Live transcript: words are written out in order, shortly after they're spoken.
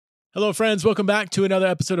Hello, friends. Welcome back to another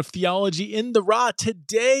episode of Theology in the Raw.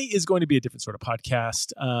 Today is going to be a different sort of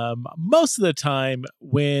podcast. Most of the time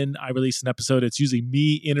when I release an episode, it's usually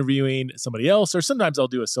me interviewing somebody else, or sometimes I'll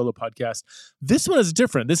do a solo podcast. This one is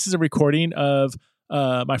different. This is a recording of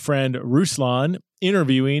my friend Ruslan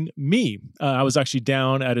interviewing me. I was actually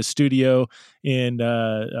down at a studio in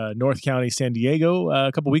North County, San Diego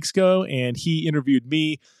a couple weeks ago, and he interviewed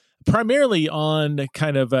me primarily on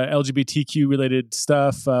kind of LGBTQ related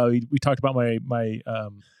stuff. We talked about my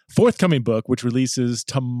forthcoming book, which releases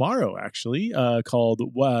tomorrow, actually, called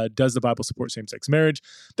Does the Bible Support Same-Sex Marriage?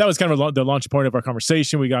 That was kind of the launch point of our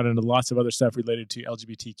conversation. We got into lots of other stuff related to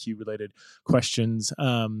LGBTQ related questions.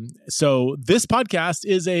 So this podcast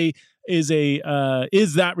is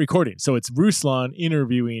that recording. So it's Ruslan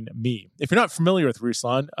interviewing me. If you're not familiar with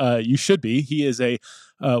Ruslan, you should be. He is a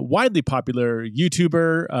widely popular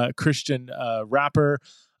YouTuber, Christian rapper,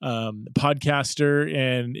 podcaster,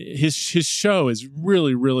 and his show is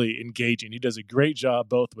really, really engaging. He does a great job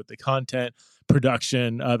both with the content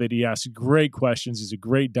production of it. He asks great questions. He's a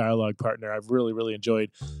great dialogue partner. I've really, really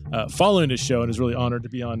enjoyed following his show, and is really honored to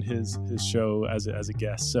be on his show as a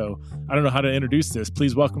guest. So I don't know how to introduce this.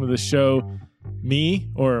 Please welcome to the show me,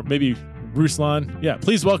 or maybe Ruslan. Yeah,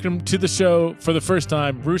 please welcome to the show for the first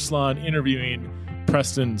time, Ruslan interviewing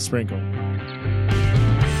Preston Sprinkle.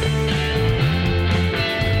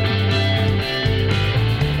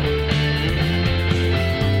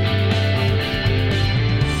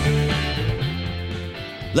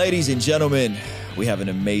 Ladies and gentlemen, we have an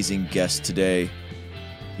amazing guest today.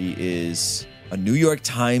 He is a New York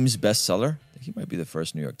Times bestseller. I think he might be the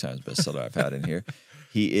first New York Times bestseller I've had in here.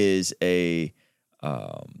 He is a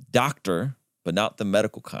doctor, but not the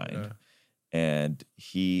medical kind. And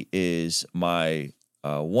he is my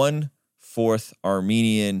 1/4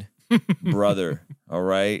 Armenian brother. All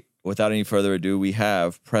right. Without any further ado, we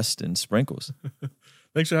have Preston Sprinkles.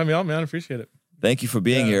 Thanks for having me on, man. I appreciate it. Thank you for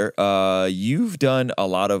being here. You've done a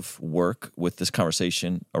lot of work with this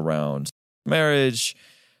conversation around marriage,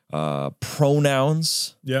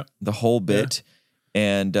 pronouns, the whole bit.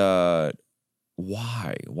 Yeah. And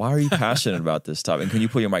why? Why are you passionate about this topic? And can you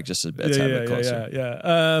pull your mic just a bit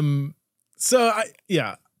closer? So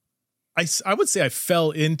I would say I fell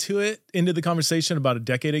into the conversation about a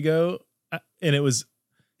decade ago, and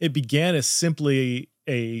it began as simply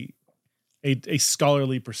a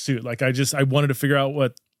scholarly pursuit. Like I wanted to figure out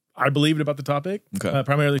what I believed about the topic,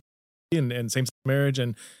 primarily and same-sex marriage,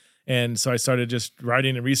 and so I started just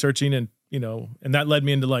writing and researching, and and that led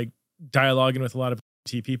me into like dialoguing with a lot of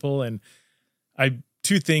people, and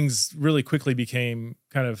two things really quickly became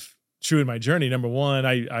kind of true in my journey. Number one,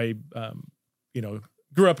 I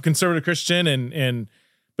grew up a conservative Christian,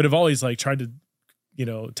 but have always like tried to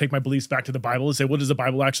take my beliefs back to the Bible and say, what does the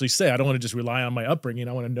Bible actually say? I don't want to just rely on my upbringing.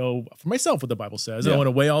 I want to know for myself what the Bible says. I want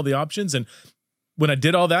to weigh all the options. And when I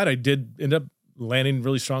did all that, I did end up landing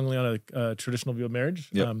really strongly on a traditional view of marriage.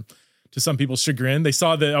 To some people's chagrin, they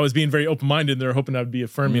saw that I was being very open-minded, and they were hoping I would be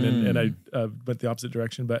affirming, and I went the opposite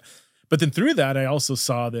direction. But then through that, I also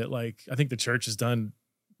saw that I think the church has done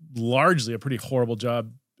largely a pretty horrible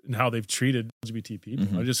job in how they've treated LGBT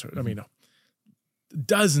people.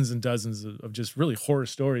 Dozens and dozens of just really horror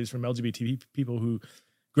stories from LGBT people who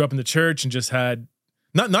grew up in the church and just had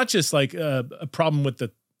not just like a problem with the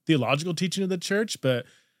theological teaching of the church, but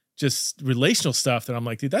just relational stuff that I'm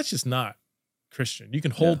like, dude, that's just not Christian. You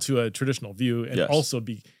can hold to a traditional view and also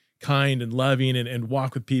be kind and loving and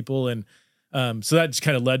walk with people. And so that just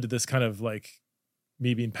kind of led to this kind of like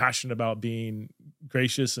me being passionate about being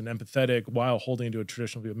gracious and empathetic while holding to a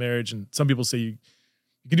traditional view of marriage. And some people say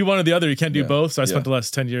you can do one or the other. You can't do both. So I spent the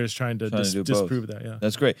last 10 years trying to disprove that. Yeah,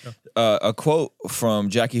 that's great. Yeah. A quote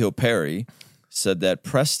from Jackie Hill Perry said that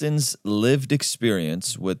Preston's lived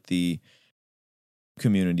experience with the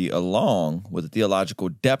community, along with the theological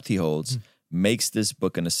depth he holds, makes this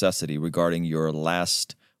book a necessity. Regarding your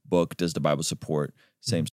last book, Does the Bible Support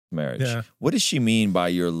Same-Sex Marriage? Yeah. What does she mean by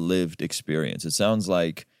your lived experience? It sounds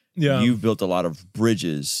like you've built a lot of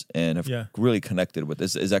bridges and have really connected with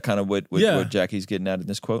this. Is that kind of what Jackie's getting at in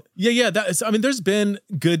this quote? Yeah. That is, there's been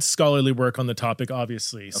good scholarly work on the topic,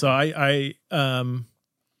 obviously. Okay. So I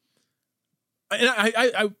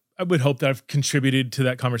would hope that I've contributed to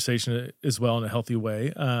that conversation as well in a healthy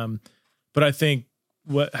way. But I think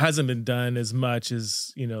what hasn't been done as much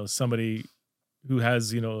is, somebody who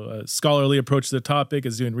has, a scholarly approach to the topic,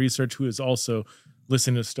 is doing research, who is also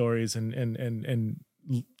listening to stories and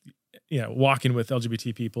walking with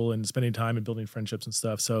LGBT people and spending time and building friendships and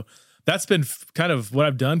stuff. So that's been kind of what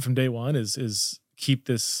I've done from day one is keep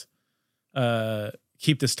this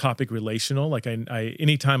topic relational. Like I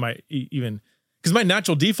anytime I even because my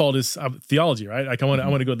natural default is theology, right? Like I want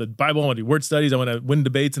to go to the Bible, I want to do word studies, I want to win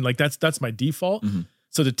debates, and like that's my default.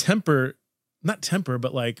 So to not temper,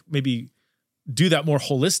 but like maybe do that more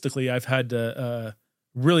holistically, I've had to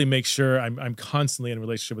really make sure I'm constantly in a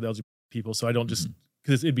relationship with LGBT people, so I don't just,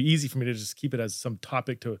 because it'd be easy for me to just keep it as some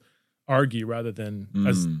topic to argue rather than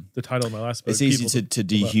as the title of my last book. It's easy to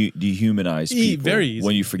dehumanize people very easy.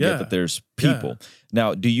 when you forget that there's people.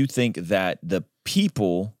 Now, do you think that the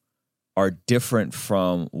people are different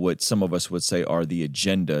from what some of us would say are the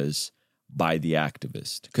agendas by the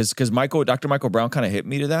activist? Because Dr. Michael Brown kind of hit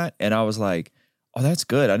me to that, and I was like, oh, that's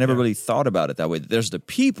good. I never really thought about it that way. There's the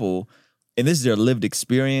people, and this is their lived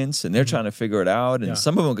experience, and they're trying to figure it out. And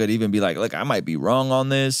some of them could even be like, look, I might be wrong on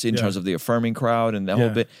this in terms of the affirming crowd and that whole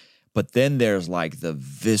bit. But then there's like the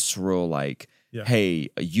visceral, like, hey,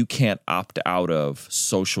 you can't opt out of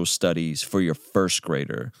social studies for your first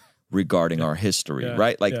grader regarding our history,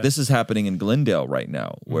 right? Like this is happening in Glendale right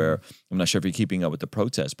now, where I'm not sure if you're keeping up with the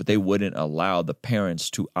protests, but they wouldn't allow the parents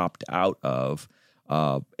to opt out of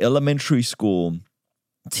elementary school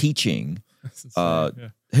teaching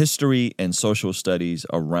history and social studies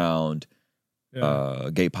around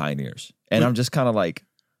gay pioneers. And I'm just kind of like,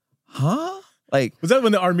 huh? Like, was that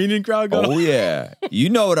when the Armenian crowd got? Oh yeah, you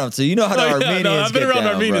know what I'm saying. You know how the Armenians I've been around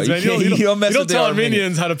down, Armenians, bro. man. You don't mess you don't with the tell Armenians.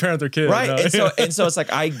 Armenians how to parent their kids, right? No. And so it's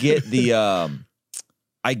like I get the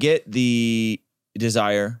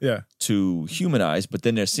desire to humanize, but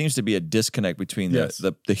then there seems to be a disconnect between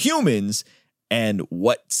the humans and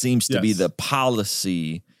what seems to be the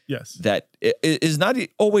policy. That is not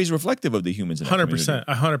always reflective of the humans. 100%.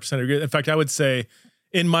 100% agree. In fact, I would say,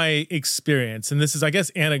 in my experience, and this is, I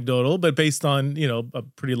guess, anecdotal, but based on, a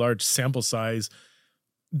pretty large sample size,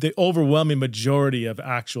 the overwhelming majority of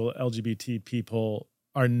actual LGBT people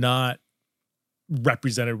are not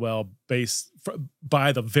represented well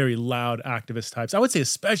by the very loud activist types. I would say,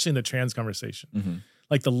 especially in the trans conversation,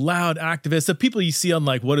 like the loud activists, the people you see on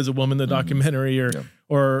like What Is a Woman, the documentary,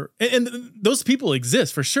 and those people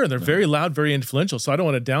exist for sure. And they're very loud, very influential. So I don't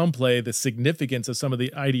want to downplay the significance of some of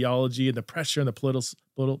the ideology and the pressure and the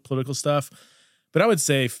political stuff. But I would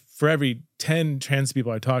say for every 10 trans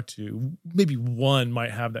people I talk to, maybe one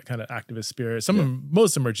might have that kind of activist spirit.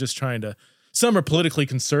 Most of them are just some are politically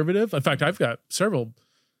conservative. In fact, I've got several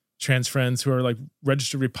trans friends who are like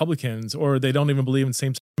registered Republicans, or they don't even believe in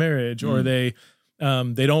same-sex marriage, or they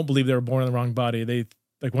don't believe they were born in the wrong body.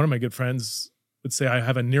 Like one of my good friends would say, I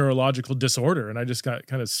have a neurological disorder and I just got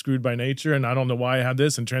kind of screwed by nature and I don't know why I had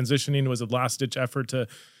this, and transitioning was a last ditch effort to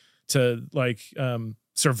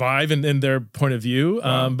survive in their point of view.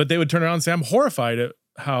 But they would turn around and say, I'm horrified at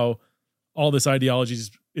how all this ideology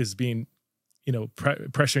is being,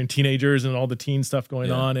 pressuring teenagers and all the teen stuff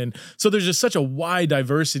going on. And so there's just such a wide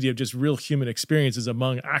diversity of just real human experiences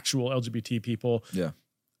among actual LGBT people. Yeah.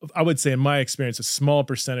 I would say in my experience, a small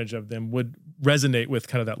percentage of them would resonate with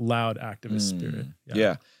kind of that loud activist spirit.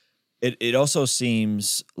 Yeah. It also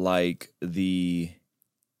seems like the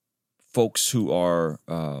folks who are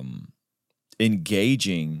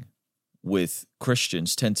engaging with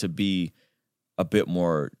Christians tend to be a bit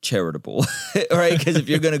more charitable, right? Because if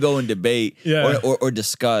you're going to go and debate or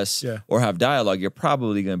discuss or have dialogue, you're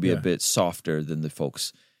probably going to be a bit softer than the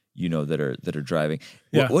folks that are driving.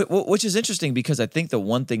 Which is interesting, because I think the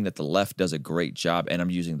one thing that the left does a great job, and I'm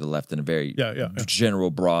using the left in a very general,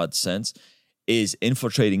 broad sense, is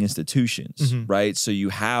infiltrating institutions, right? So you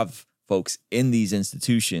have folks in these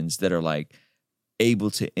institutions that are like able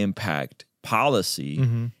to impact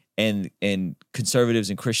policy, and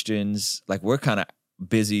conservatives and Christians, like we're kind of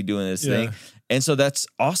busy doing this thing. And so that's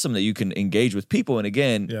awesome that you can engage with people. And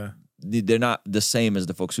again, they're not the same as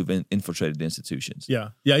the folks who've infiltrated the institutions. Yeah.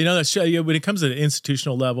 That's when it comes to the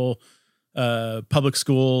institutional level, public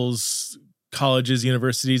schools, colleges,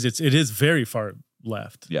 universities, it is very far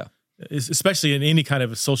left. Yeah. Especially in any kind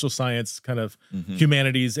of social science, kind of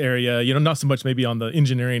humanities area, not so much maybe on the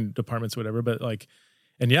engineering departments, or whatever, but like,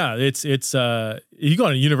 and it's you go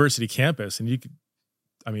on a university campus and it's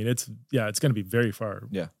going to be very far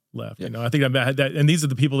left. I think that, and these are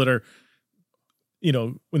the people that are,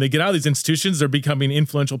 when they get out of these institutions, they're becoming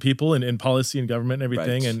influential people in policy and government and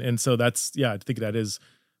everything. Right. And so that's, I think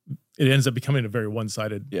it ends up becoming a very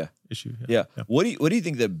one-sided issue. Yeah. What do you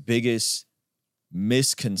think the biggest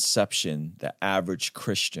misconception the average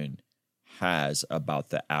Christian has about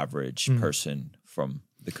the average person from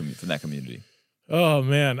that community? Oh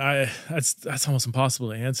man, that's almost impossible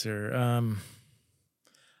to answer.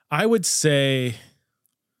 I would say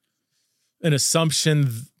an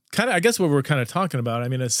assumption, kind of, I guess what we're kind of talking about. I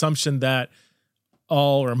mean, assumption that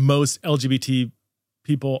all or most LGBT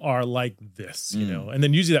people are like this, you know, and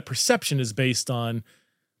then usually that perception is based on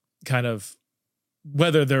kind of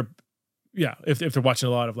whether they're, if they're watching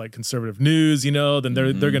a lot of like conservative news, you know, then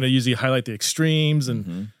they're going to usually highlight the extremes.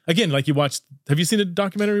 And again, like have you seen a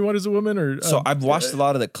documentary, What is a Woman? Or so I've watched a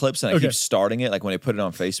lot of the clips and I keep starting it. Like when they put it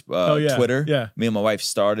on Facebook, Twitter, me and my wife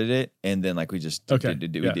started it. And then like we just we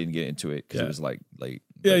didn't get into it because it was like late.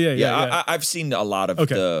 I've seen a lot of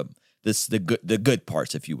the good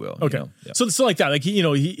parts, if you will. Okay. You know? So like that, like,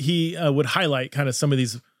 he would highlight kind of some of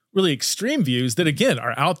these really extreme views that again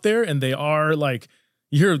are out there, and they are like,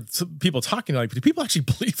 you hear people talking like, do people actually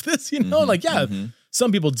believe this? You know, like,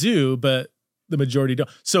 some people do, but the majority don't.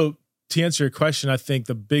 So to answer your question, I think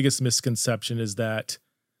the biggest misconception is that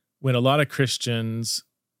when a lot of Christians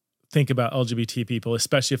think about LGBT people,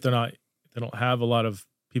 especially if they don't have a lot of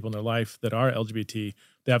people in their life that are LGBT,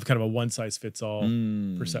 they have kind of a one size fits all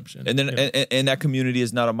perception. And then, and that community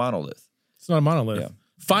is not a monolith. It's not a monolith. Yeah.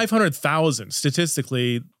 500,000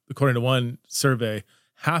 statistically, according to one survey,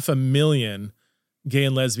 500,000 gay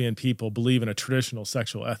and lesbian people believe in a traditional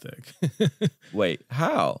sexual ethic. Wait,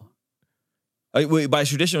 how? Wait, by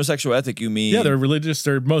traditional sexual ethic, you mean? Yeah, they're religious.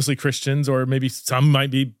 They're mostly Christians, or maybe some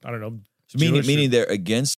might be, I don't know. Meaning they're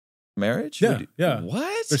against marriage? Yeah.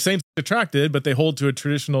 What? They're same attracted, but they hold to a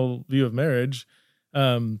traditional view of marriage.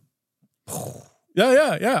 Yeah.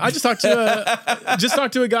 I just talked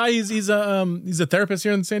to a guy. He's a therapist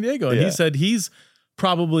here in San Diego, and he said he's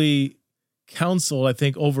probably counseled, I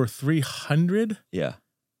think, over 300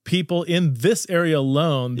 people in this area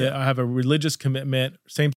alone that have a religious commitment,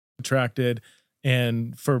 same attracted,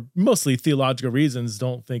 and for mostly theological reasons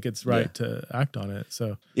don't think it's right to act on it.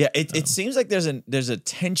 So it seems like there's a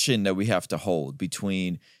tension that we have to hold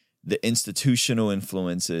between the institutional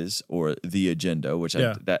influences or the agenda, which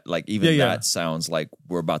that sounds like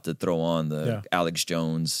we're about to throw on the Alex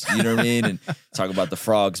Jones, you know what I mean? And talk about the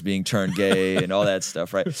frogs being turned gay and all that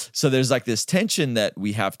stuff, right? So there's like this tension that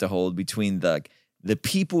we have to hold between the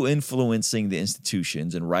people influencing the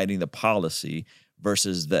institutions and writing the policy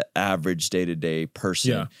versus the average day-to-day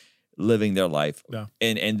person living their life. Yeah.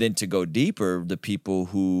 And then to go deeper, the people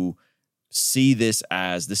who see this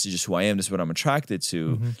as, this is just who I am, this is what I'm attracted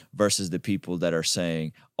to, versus the people that are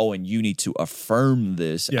saying, oh, and you need to affirm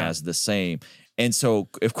this as the same. And so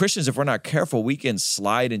if Christians, if we're not careful, we can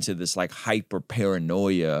slide into this like hyper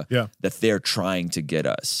paranoia that they're trying to get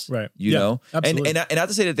us. Right. You know? Absolutely. And not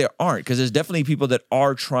to say that there aren't, because there's definitely people that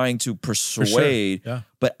are trying to persuade,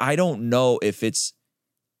 but I don't know if it's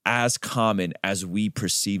as common as we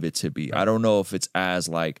perceive it to be. Right. I don't know if it's as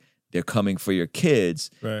like, they're coming for your kids,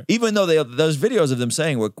 right? Even though those videos of them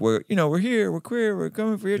saying we're here, we're queer, we're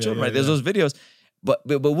coming for your children, right? There's those videos, but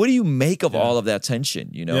what do you make of all of that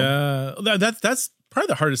tension? You know, that's probably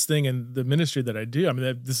the hardest thing in the ministry that I do. I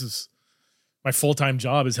mean, this is my full-time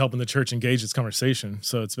job, is helping the church engage this conversation.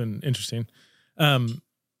 So it's been interesting, and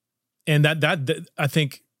that I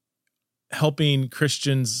think helping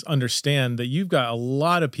Christians understand that you've got a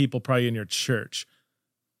lot of people probably in your church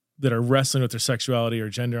that are wrestling with their sexuality or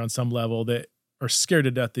gender on some level, that are scared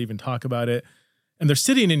to death to even talk about it. And they're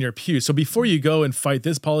sitting in your pew. So before you go and fight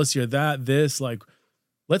this policy or this, like,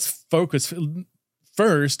 let's focus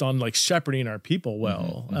first on like shepherding our people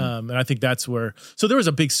well. And I think that's where, so there was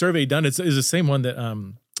a big survey done. It's the same one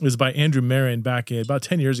that was by Andrew Marin back in about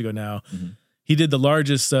 10 years ago now. He did the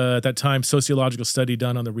largest, at that time, sociological study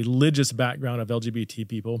done on the religious background of LGBT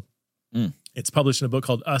people. It's published in a book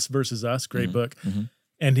called Us Versus Us, great book.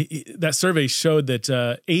 And that survey showed that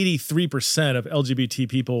 83% of LGBT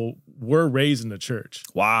people were raised in the church.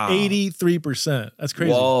 Wow. 83%. That's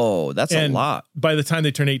crazy. Whoa, that's a lot. By the time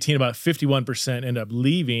they turn 18, about 51% end up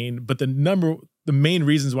leaving. But the main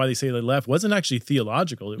reasons why they say they left wasn't actually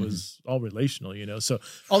theological. It was all relational, you know? So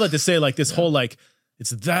all that to say, like, this whole, like,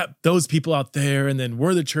 it's those people out there, and then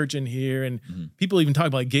we're the church in here. And people even talk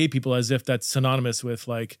about like, gay people as if that's synonymous with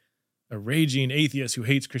like a raging atheist who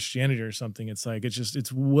hates Christianity or something. It's like,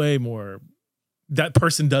 it's way more, that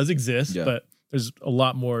person does exist, but there's a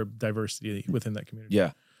lot more diversity within that community.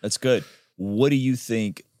 Yeah, that's good. What do you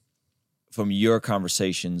think, from your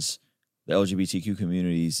conversations, the LGBTQ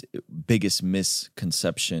community's biggest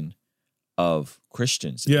misconception of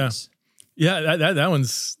Christians is? Yeah, that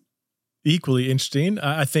one's equally interesting.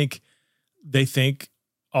 I think they think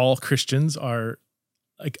all Christians are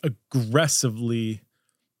like aggressively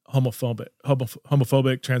homophobic,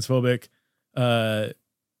 transphobic,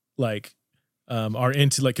 are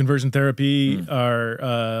into like conversion therapy,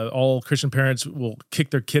 are all Christian parents will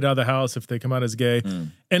kick their kid out of the house if they come out as gay.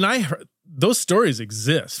 And I heard those stories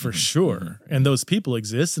exist for sure. And those people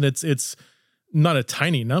exist. And it's not a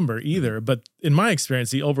tiny number either, but in my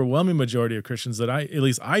experience, the overwhelming majority of Christians that at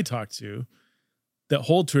least I talk to that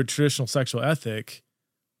hold to a traditional sexual ethic,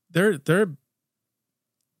 they've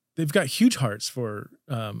got huge hearts for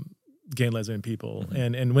gay and lesbian people.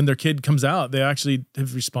 And when their kid comes out, they actually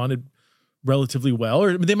have responded relatively well,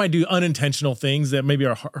 or they might do unintentional things that maybe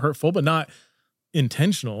are hurtful, but not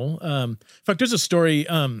intentional. In fact, there's a story,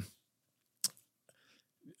 I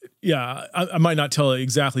might not tell it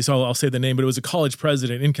exactly, so I'll say the name, but it was a college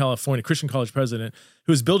president in California, Christian college president,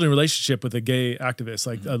 who was building a relationship with a gay activist,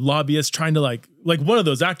 like a lobbyist, trying to like one of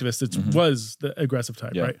those activists that was the aggressive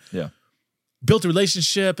type, right? Yeah. Built a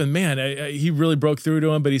relationship, and man, he really broke through to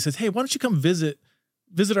him, but he says, hey, why don't you come visit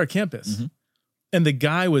our campus? And the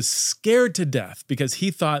guy was scared to death because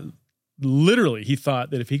he thought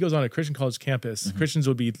that if he goes on a Christian college campus, Christians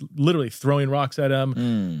would be literally throwing rocks at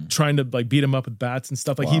him, trying to like beat him up with bats and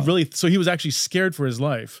stuff. Like so he was actually scared for his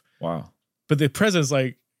life. Wow. But the president's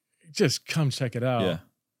like, just come check it out. Yeah.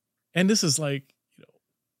 And this is like,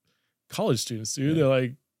 college students, dude. They're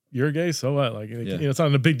like, you're gay, so what? Like, it's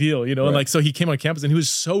not a big deal, And like, so he came on campus and he was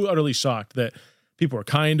so utterly shocked that people were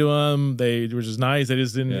kind to him. They were just nice. They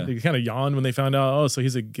just didn't, they kind of yawned when they found out, oh, so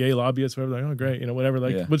he's a gay lobbyist, whatever. Like, oh, great. Whatever.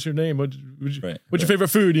 Like, what's your name? What's your favorite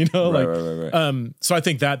food? Right. So I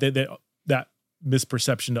think that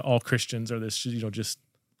misperception to all Christians are this, just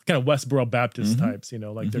kind of Westboro Baptist types,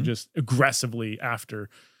 like they're just aggressively after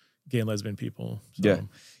gay and lesbian people. So.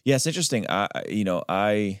 Yeah. It's interesting.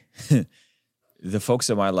 The folks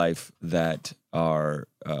in my life that are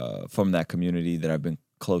from that community that I've been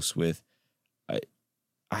close with,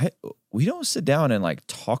 we don't sit down and like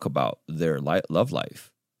talk about their love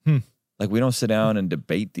life. Like we don't sit down and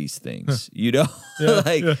debate these things,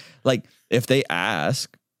 like if they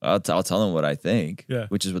ask, I'll tell them what I think,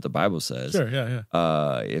 which is what the Bible says. Sure, yeah.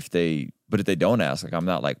 If they don't ask, like I'm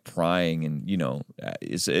not like prying, and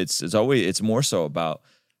it's more so about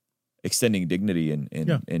extending dignity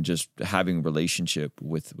and just having relationship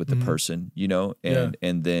with the person,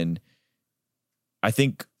 and then I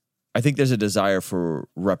think there's a desire for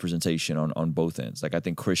representation on both ends. Like I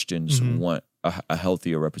think Christians want a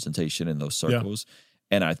healthier representation in those circles,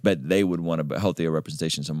 and I bet they would want a healthier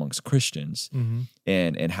representations amongst Christians,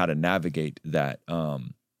 and how to navigate that. So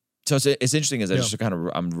it's interesting as I just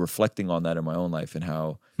I'm reflecting on that in my own life and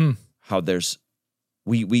how there's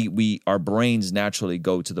our brains naturally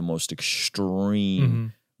go to the most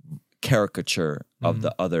extreme caricature of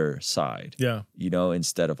the other side. Yeah.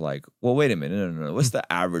 Instead of like, well, wait a minute, no. What's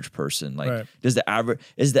the average person? Like is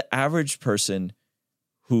the average person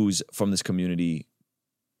who's from this community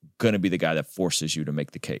gonna be the guy that forces you to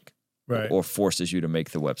make the cake? Right. Or forces you to make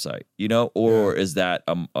the website, or is that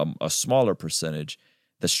a smaller percentage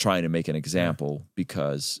that's trying to make an example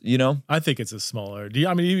because, I think it's a smaller. Do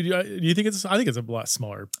you think it's? I think it's a lot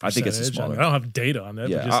smaller percentage. I think it's a smaller. I don't have data on that.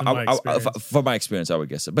 Yeah, but just in my experience. For my experience, I would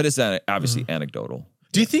guess it, but it's obviously anecdotal.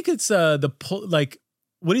 Do you think it's what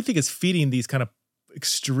do you think is feeding these kind of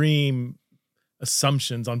extreme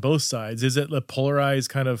assumptions on both sides? Is it the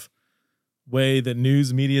polarized kind of way that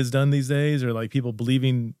news media is done these days, or like people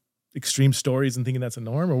believing extreme stories and thinking that's a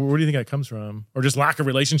norm, or where do you think that comes from, or just lack of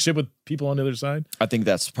relationship with people on the other side? I think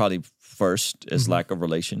that's probably first is lack of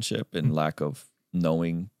relationship and lack of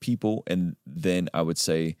knowing people, and then I would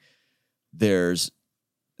say there's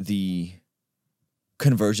the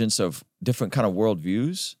convergence of different kind of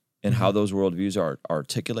worldviews and how those worldviews are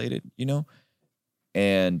articulated,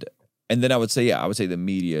 and then I would say the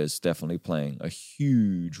media is definitely playing a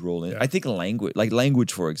huge role in. I think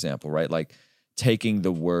language, for example, right, like taking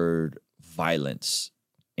the word violence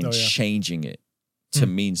and changing it to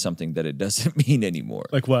mean something that it doesn't mean anymore.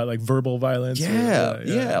 Like what? Like verbal violence?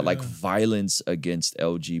 Yeah. Like violence against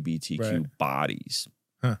LGBTQ bodies.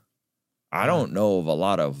 Huh. I don't know of a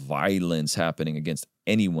lot of violence happening against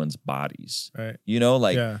anyone's bodies. Right.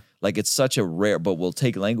 Like it's such a rare, but we'll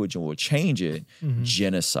take language and we'll change it.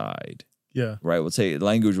 Genocide. Yeah. Right. We'll say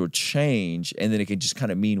language will change and then it can just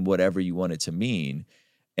kind of mean whatever you want it to mean.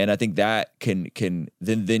 And I think that can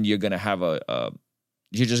then you're going to have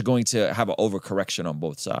you're just going to have an overcorrection on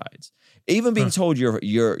both sides. Even being told you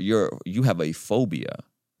have a phobia.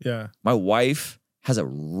 Yeah. My wife has a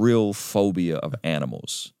real phobia of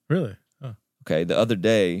animals. Really? Oh. Okay. The other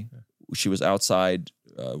day she was outside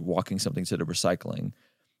walking something to the recycling,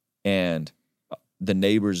 and the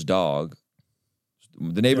neighbor's dog.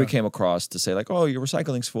 The neighbor came across to say, like, oh, your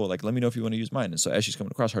recycling's full. Like, let me know if you want to use mine. And so as she's coming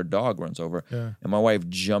across, her dog runs over. Yeah. And my wife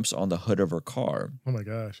jumps on the hood of her car. Oh, my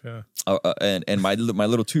gosh, yeah. And my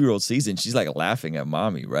little 2-year-old sees it, and she's, like, laughing at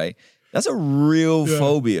mommy, right? That's a real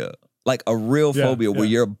phobia. Like, a real phobia where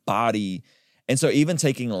your body... And so even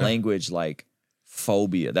taking language like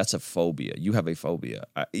phobia. That's a phobia. You have a phobia.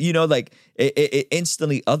 Like it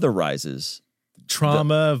instantly otherizes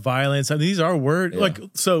trauma, violence. I mean, these are words like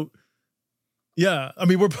so. Yeah, I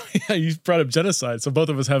mean, you brought up genocide, so both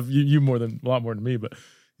of us have you a lot more than me, but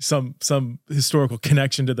some historical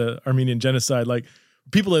connection to the Armenian genocide. Like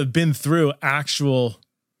people that have been through actual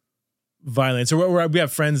violence, or we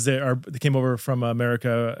have friends that came over from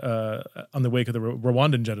America on the wake of the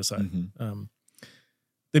Rwandan genocide. Mm-hmm.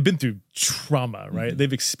 They've been through trauma, right? Mm-hmm.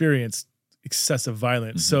 They've experienced excessive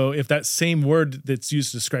violence. Mm-hmm. So if that same word that's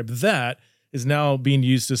used to describe that is now being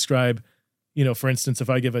used to describe, for instance, if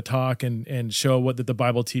I give a talk and show what the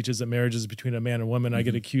Bible teaches that marriage is between a man and woman, I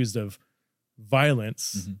get accused of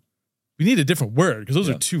violence. Mm-hmm. We need a different word because those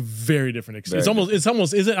are two very different experiences.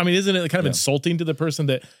 Isn't it kind of insulting to the person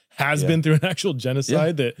that has been through an actual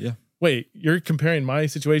genocide wait, you're comparing my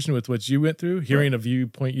situation with what you went through, hearing a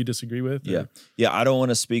viewpoint you disagree with? Yeah. I don't want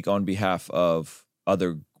to speak on behalf of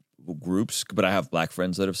other groups, but I have Black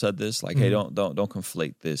friends that have said this, like, hey, don't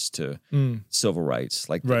conflate this to civil rights.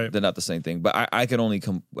 Like they're not the same thing. But I can only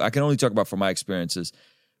talk about from my experiences.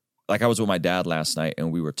 Like I was with my dad last night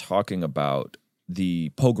and we were talking about the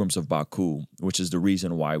pogroms of Baku, which is the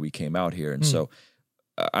reason why we came out here. And so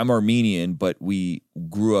I'm Armenian, but we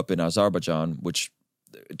grew up in Azerbaijan, which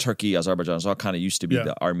Turkey, Azerbaijan is all kind of used to be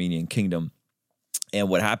the Armenian kingdom. And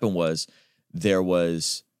what happened was there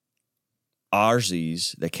was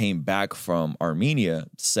Arzis that came back from Armenia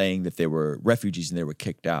saying that they were refugees and they were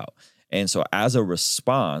kicked out. And so as a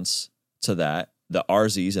response to that, the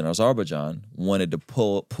Arzis in Azerbaijan wanted to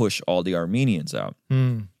push all the Armenians out.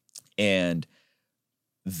 And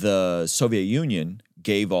the Soviet Union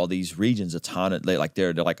gave all these regions autonomy, like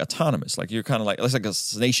they're like autonomous. Like you're kind of like, it's like a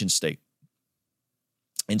nation state.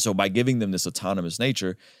 And so by giving them this autonomous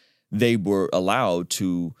nature, they were allowed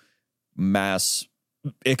to mass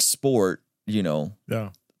export,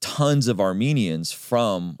 tons of Armenians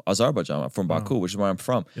from Azerbaijan, from Baku, which is where I'm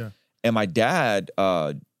from. Yeah. And my dad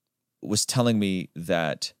was telling me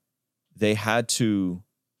that they had to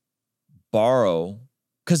borrow,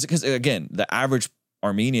 because again, the average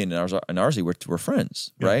Armenian and Arzi were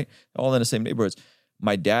friends, right? All in the same neighborhoods.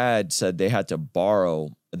 My dad said they had to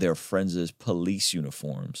borrow their friends' police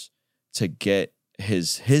uniforms to get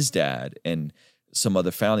his dad and some other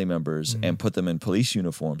family members and put them in police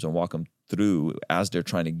uniforms and walk them through as they're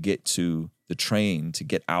trying to get to the train to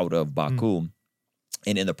get out of Baku.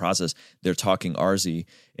 And in the process, they're talking Arzi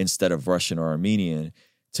instead of Russian or Armenian.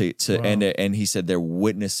 And he said they're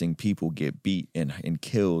witnessing people get beat and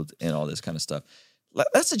killed and all this kind of stuff.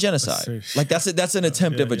 That's a genocide. That's an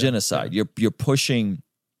attempt of a genocide. You're pushing.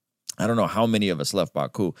 I don't know how many of us left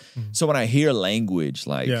Baku. So when I hear language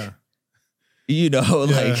like, the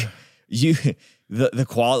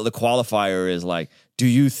qualifier is like, do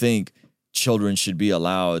you think children should be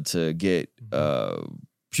allowed to get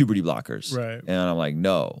puberty blockers? Right. And I'm like,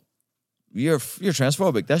 no, you're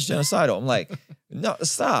transphobic. That's genocidal. I'm like, no,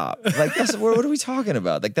 stop. Like what are we talking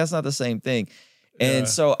about? Like that's not the same thing. And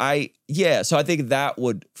so I think that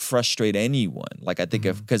would frustrate anyone. Like I think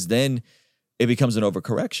because then it becomes an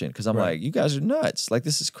overcorrection because I'm like, you guys are nuts. Like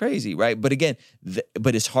this is crazy, right? But again,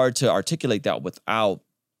 but it's hard to articulate that without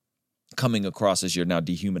coming across as you're now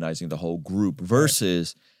dehumanizing the whole group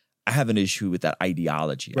versus I have an issue with that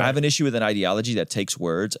ideology. I have an issue with an ideology that takes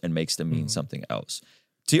words and makes them mean something else.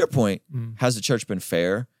 To your point, has the church been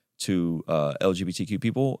fair to LGBTQ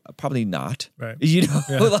people? Probably not. Right.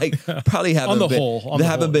 Probably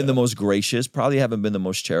haven't been the most gracious, probably haven't been the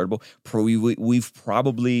most charitable. We've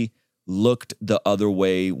probably looked the other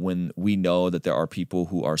way when we know that there are people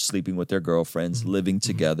who are sleeping with their girlfriends, living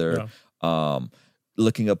together,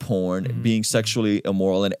 looking at porn, being sexually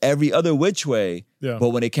immoral in every other which way. Yeah. But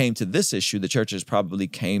when it came to this issue, the churches probably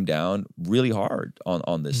came down really hard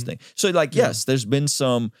on this thing. So yes, there's been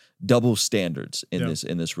some double standards in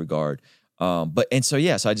this regard. So I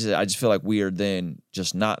just feel like we are then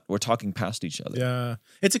we're talking past each other. Yeah.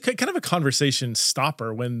 It's a kind of a conversation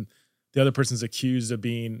stopper when the other person's accused of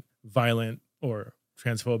being violent or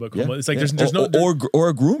transphobic. Yeah. It's like there's no or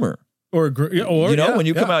a groomer. When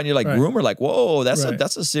you come out and you're like groomer, like, whoa, that's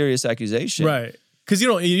a serious accusation. Right. Because you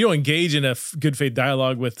don't engage in a good faith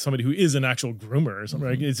dialogue with somebody who is an actual groomer or something.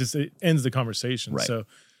 Right? It ends the conversation. Right. So,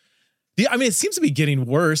 it seems to be getting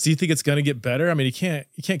worse. Do you think it's going to get better? I mean, you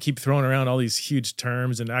can't keep throwing around all these huge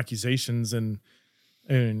terms and accusations, and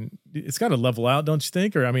it's got to level out, don't you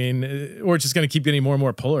think? Or or it's just going to keep getting more and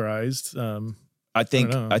more polarized. I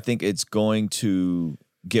think it's going to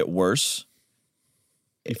get worse.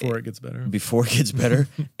 Before it gets better.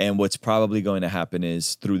 And what's probably going to happen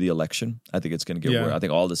is through the election, I think it's going to get worse. I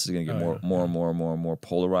think all this is going to get more and more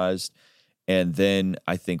polarized. And then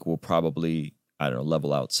I think we'll probably, I don't know,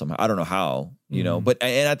 level out somehow. I don't know how, you know, but,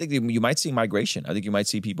 and I think you might see migration. I think you might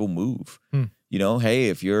see people move, you know, hey,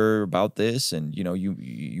 if you're about this and, you know,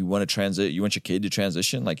 you want to transit, you want your kid to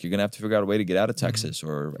transition, like you're going to have to figure out a way to get out of Texas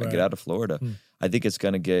or get out of Florida. I think it's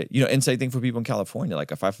going to get, you know, and same thing for people in California.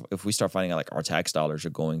 Like if we start finding out like our tax dollars are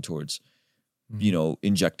going towards, you know,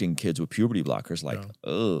 injecting kids with puberty blockers, like,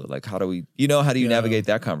 oh, like how do we, you know, how do you navigate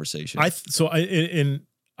that conversation? I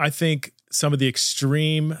think some of the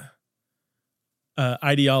extreme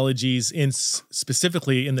ideologies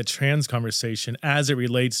specifically in the trans conversation as it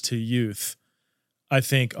relates to youth, I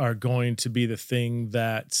think are going to be the thing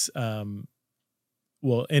that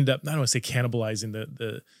will end up, I don't want to say cannibalizing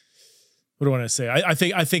the what do I want to say? I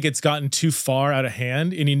think it's gotten too far out of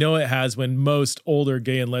hand, and you know it has when most older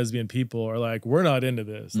gay and lesbian people are like, we're not into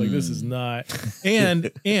this. Like this is not. And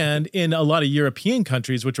in a lot of European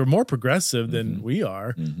countries, which are more progressive than we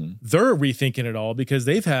are, they're rethinking it all because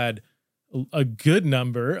they've had a good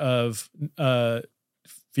number of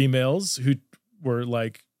females who were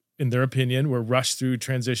like, in their opinion, were rushed through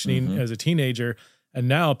transitioning as a teenager and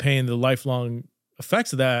now paying the lifelong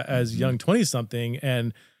effects of that as young 20-something.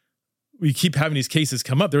 And we keep having these cases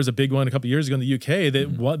come up. There was a big one a couple of years ago in the UK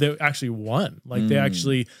that they actually won. Like they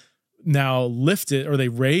actually now lifted or they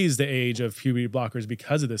raised the age of puberty blockers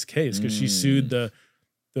because of this case, because she sued the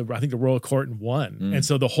I think the royal court and won. And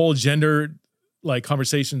so the whole gender like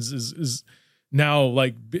conversations is now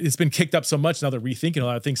like it's been kicked up so much. Now they're rethinking a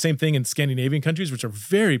lot of things. Same thing in Scandinavian countries, which are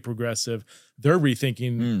very progressive. They're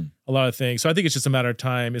rethinking a lot of things. So I think it's just a matter of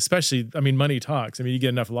time, especially, I mean, money talks. I mean, you get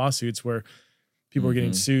enough lawsuits where people are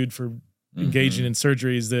getting sued for engaging in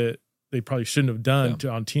surgeries that they probably shouldn't have done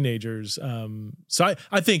on teenagers. So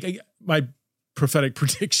I think my prophetic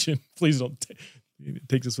prediction, please don't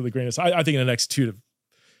take this with a grain of salt. I think in the next 2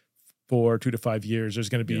 to 5 years, there's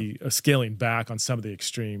going to be a scaling back on some of the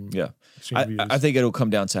extreme. Extreme views. I think it'll come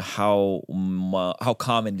down to how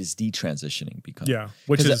common is detransitioning become.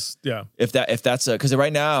 Which is If that's because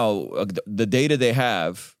right now the data they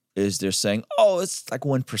have is they're saying, oh, it's like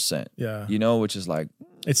 1%. You know, which is like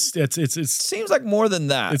it seems like more than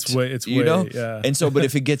that. It's way And so, but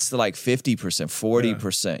if it gets to like 50%,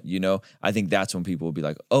 40%, you know, I think that's when people will be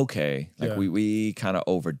like, okay, like we kind of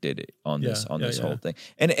overdid it on this whole thing.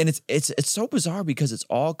 And it's so bizarre because it's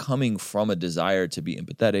all coming from a desire to be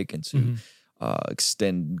empathetic and to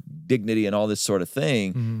extend dignity and all this sort of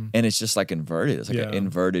thing. And it's just like inverted. It's like an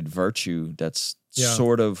inverted virtue that's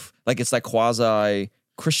sort of like, it's like quasi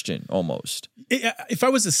Christian almost. If I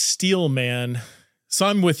was a steel man, so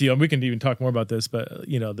I'm with you, and we can even talk more about this, but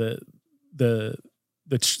you know,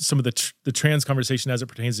 some of the trans conversation as it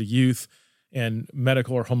pertains to youth and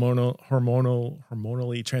medical or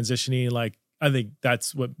hormonally transitioning, like I think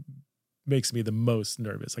that's what makes me the most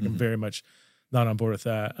nervous. Like I'm very much not on board with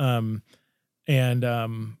that. But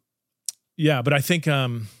I think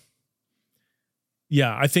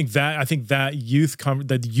that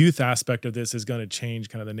the youth aspect of this is going to change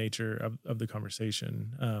kind of the nature of the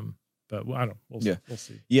conversation. But I don't know. We'll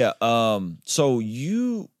see. Yeah. So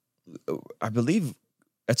you, I believe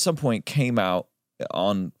at some point came out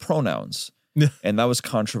on pronouns and that was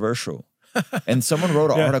controversial. And someone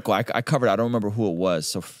wrote an article. I covered, I don't remember who it was.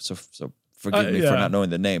 So forgive me for not knowing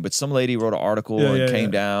the name, but some lady wrote an article and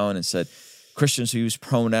came down and said, Christians who use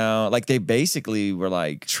pronoun, like they basically were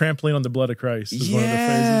like trampling on the blood of Christ. Is one of the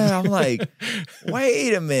phrases. I'm like,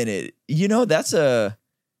 wait a minute. You know, to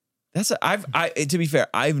be fair,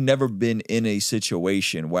 I've never been in a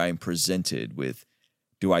situation where I'm presented with,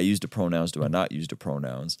 do I use the pronouns? Do I not use the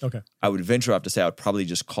pronouns? Okay. I would venture off to say I would probably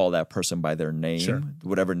just call that person by their name,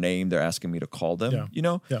 whatever name they're asking me to call them, you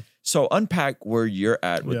know? Yeah. So unpack where you're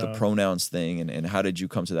at with the pronouns thing and how did you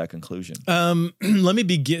come to that conclusion? Let me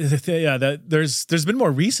begin. There's been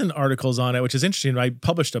more recent articles on it, which is interesting. I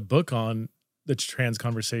published a book on the trans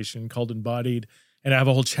conversation called Embodied, and I have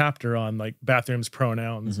a whole chapter on like bathrooms,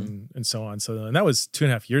 pronouns, and so on. And that was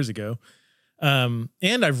 2.5 years ago. And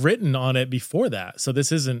I've written on it before that. So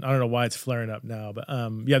this isn't, I don't know why it's flaring up now, but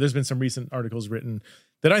there's been some recent articles written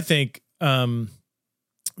that I think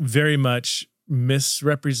very much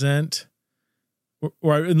misrepresent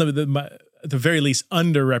or at the very least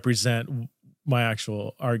underrepresent my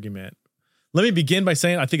actual argument. Let me begin by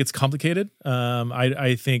saying I think it's complicated.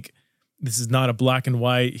 I think this is not a black and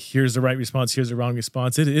white, here's the right response, here's the wrong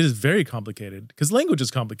response. It is very complicated because language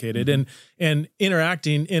is complicated and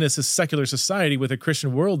interacting in a secular society with a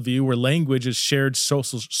Christian worldview where language is shared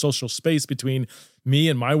social space between me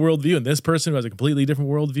and my worldview and this person who has a completely different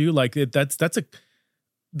worldview. Like the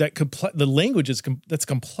language is that's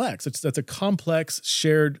complex. That's a complex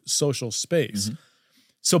shared social space.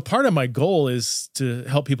 So part of my goal is to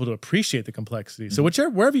help people to appreciate the complexity. So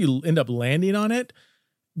wherever you end up landing on it,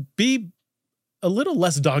 be a little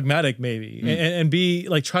less dogmatic maybe, and be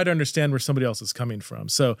like, try to understand where somebody else is coming from.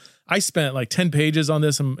 So I spent like 10 pages on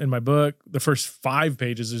this in my book. The first 5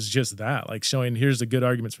 pages is just that, like showing here's the good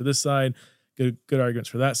arguments for this side, good arguments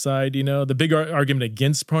for that side. You know, the big argument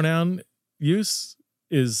against pronoun use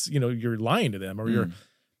is, you know, you're lying to them, or you're,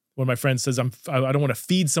 one of my friends says, I don't want to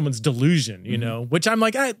feed someone's delusion, you know, which I'm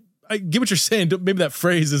like, I get what you're saying. Maybe that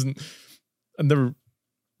phrase isn't, I've never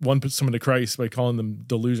won someone to Christ by calling them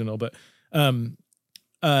delusional, but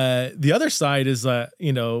the other side is that,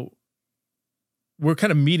 you know, we're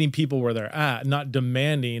kind of meeting people where they're at, not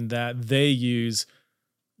demanding that they use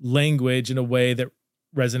language in a way that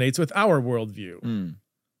resonates with our worldview.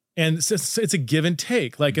 And it's a give and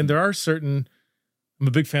take. Like, and there are certain, I'm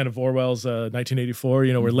a big fan of Orwell's 1984,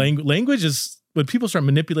 you know, where language is, when people start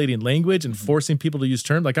manipulating language and forcing people to use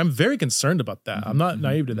terms, like I'm very concerned about that. I'm not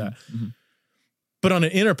naive to that. But on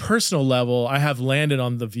an interpersonal level, I have landed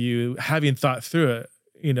on the view, having thought through it,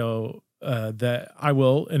 you know, that I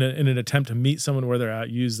will, in an attempt to meet someone where they're at,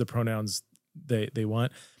 use the pronouns they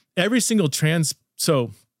want. Every single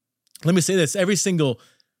so let me say this, every single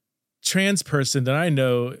trans person that I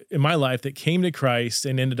know in my life that came to Christ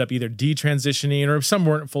and ended up either detransitioning, or some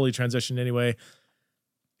weren't fully transitioned anyway,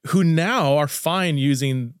 who now are fine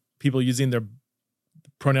using their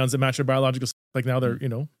pronouns that match their biological, like now they're, you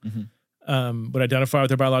know, would identify with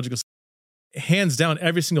their biological, hands down,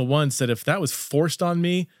 every single one said, if that was forced on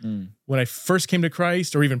me when I first came to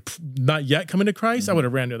Christ, or even not yet coming to Christ, I would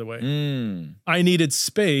have ran the other way. I needed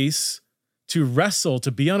space to wrestle,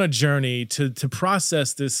 to be on a journey, to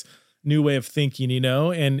process this new way of thinking, you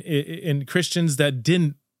know, and Christians that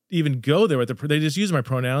didn't even go there with they just use my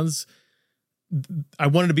pronouns. I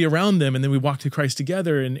wanted to be around them, and then we walked to Christ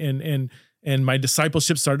together, and my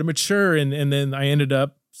discipleship started to mature, and then I ended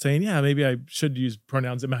up saying, yeah, maybe I should use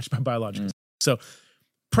pronouns that match my biological. So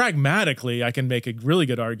pragmatically, I can make a really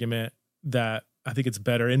good argument that I think it's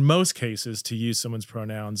better in most cases to use someone's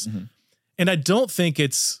pronouns. And I don't think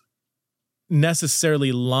it's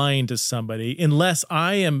necessarily lying to somebody unless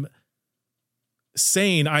I am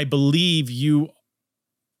saying, I believe you,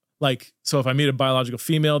 like, so if I meet a biological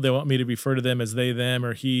female, they want me to refer to them as they, them,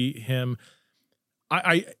 or he, him.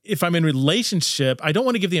 If I'm in relationship, I don't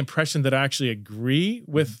want to give the impression that I actually agree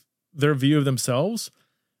with their view of themselves,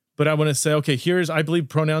 but I want to say, okay, I believe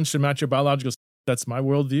pronouns should match your biological. That's my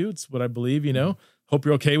worldview. It's what I believe, you know, hope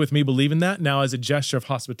you're okay with me believing that. Now, as a gesture of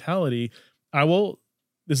hospitality,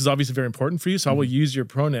 this is obviously very important for you, so I will use your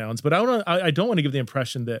pronouns, but I don't want to give the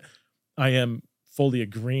impression that I am fully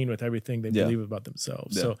agreeing with everything they believe about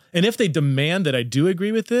themselves. So, and if they demand that I do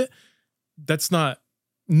agree with it,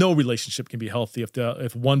 no relationship can be healthy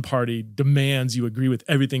if one party demands you agree with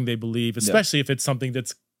everything they believe, especially if it's something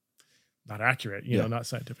that's not accurate, you know, not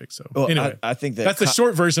scientific. So anyway, I think that's the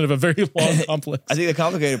short version of a very long complex. I think the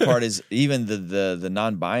complicated part is even the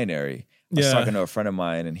non-binary. I was talking to a friend of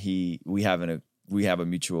mine, and we have a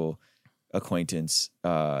mutual acquaintance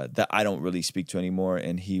that I don't really speak to anymore,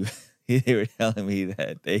 and they were telling me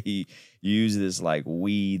that they use this like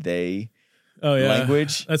we, they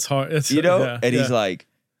language. That's hard. You know? And he's like,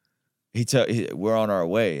 we're on our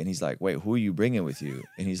way. And he's like, wait, who are you bringing with you?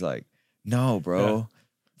 And he's like, no, bro,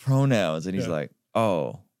 pronouns. And he's like,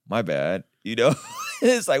 oh, my bad. You know?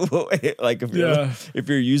 It's like, well, like if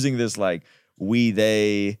you're using this like we,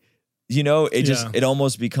 they, you know, it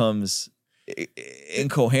almost becomes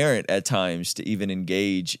incoherent at times to even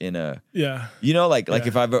engage in a you know, like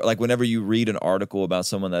if I've like whenever you read an article about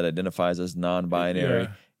someone that identifies as non-binary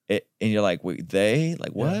and you're like, wait, they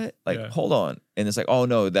like what, like hold on, and it's like, oh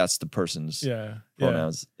no, that's the person's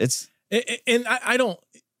pronouns. It's and I don't,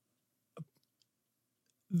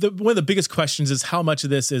 one of the biggest questions is how much of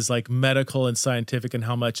this is like medical and scientific and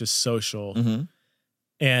how much is social.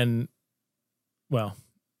 And well,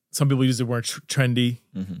 some people use the word trendy.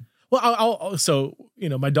 Well, so, you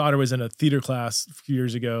know, my daughter was in a theater class a few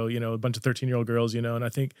years ago, you know, a bunch of 13-year-old girls, you know, and I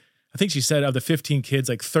think she said of the 15 kids,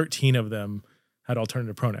 like 13 of them had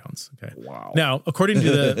alternative pronouns. Okay. Wow. Now, according to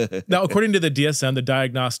the DSM, the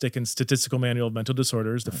Diagnostic and Statistical Manual of Mental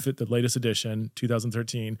Disorders, the latest edition,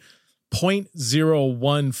 2013,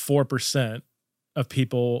 0.014% of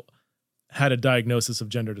people had a diagnosis of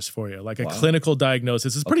gender dysphoria, like a clinical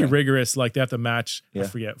diagnosis. It's pretty rigorous. Like they have to match, I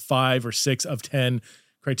forget, 5 or 6 of 10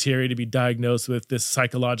 criteria to be diagnosed with this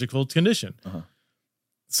psychological condition.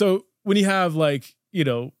 So when you have like, you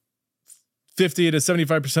know, 50 to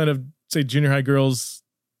 75% of say junior high girls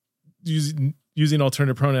using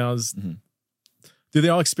alternative pronouns, do they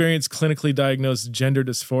all experience clinically diagnosed gender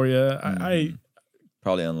dysphoria?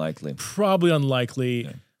 Probably unlikely.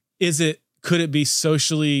 Yeah. Could it be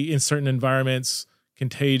socially in certain environments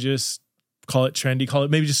contagious? Call it trendy, call it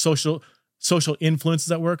maybe just social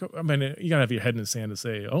influences at work. I mean, you gotta have your head in the sand to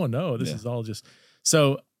say, oh no, this is all just,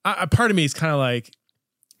 so part of me is kind of like,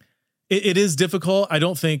 it is difficult. I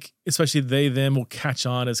don't think, especially they, them will catch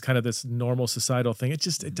on as kind of this normal societal thing. It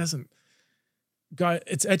doesn't, God,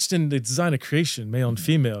 it's etched in the design of creation, male and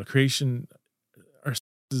female. Creation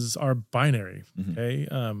are binary. Okay.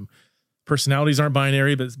 Personalities aren't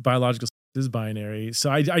binary, but biological is binary. So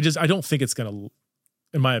I don't think it's going to,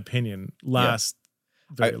 in my opinion, last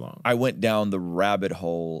very long. I went down the rabbit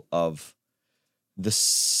hole of the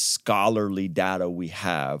scholarly data we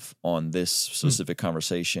have on this specific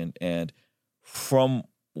conversation. And from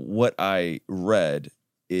what I read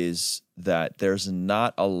is that there's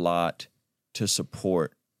not a lot to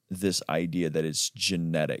support this idea that it's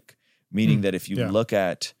genetic, meaning that if you look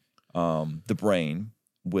at the brain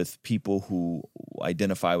with people who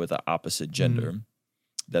identify with the opposite gender,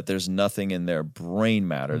 that there's nothing in their brain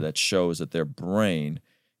matter that shows that their brain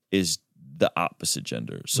is the opposite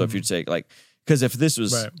gender. So if you'd say like, because if this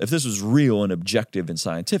was real and objective and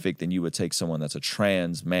scientific, then you would take someone that's a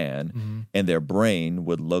trans man and their brain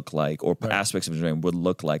would look like, or aspects of his brain would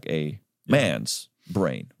look like a man's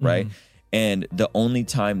brain, right? And the only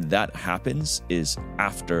time that happens is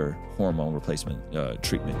after hormone replacement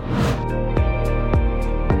treatment.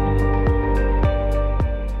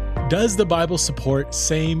 Does the Bible support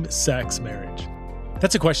same-sex marriage?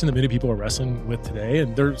 That's a question that many people are wrestling with today.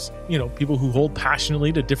 And there's, people who hold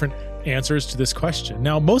passionately to different answers to this question.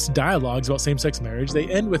 Now, most dialogues about same-sex marriage, they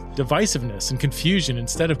end with divisiveness and confusion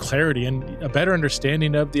instead of clarity and a better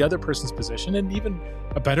understanding of the other person's position and even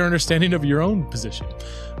a better understanding of your own position.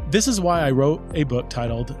 This is why I wrote a book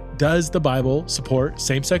titled, Does the Bible Support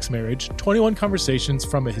Same-Sex Marriage? 21 Conversations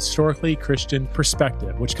from a Historically Christian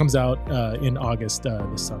Perspective, which comes out in August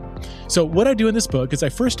this summer. So what I do in this book is I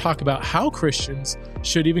first talk about how Christians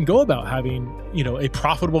should even go about having, a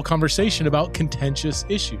profitable conversation about contentious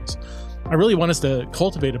issues. I really want us to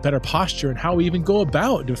cultivate a better posture in how we even go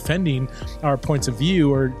about defending our points of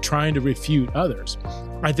view or trying to refute others.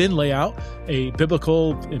 I then lay out a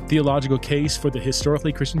biblical and theological case for the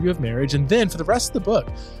historically Christian view of marriage. And then for the rest of the book,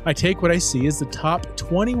 I take what I see as the top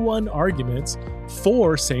 21 arguments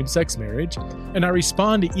for same-sex marriage, and I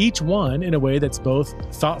respond to each one in a way that's both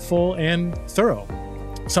thoughtful and thorough.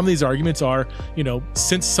 Some of these arguments are,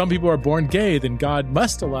 since some people are born gay, then God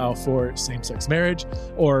must allow for same-sex marriage,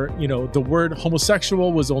 or, the word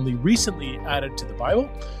homosexual was only recently added to the Bible,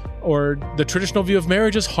 or the traditional view of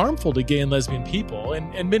marriage is harmful to gay and lesbian people,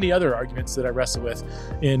 and many other arguments that I wrestle with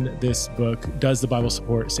in this book, Does the Bible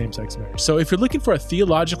Support Same-Sex Marriage? So if you're looking for a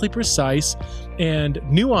theologically precise and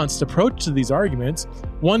nuanced approach to these arguments,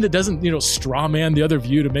 one that doesn't, straw man the other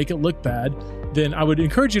view to make it look bad, then I would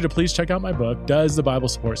encourage you to please check out my book, Does the Bible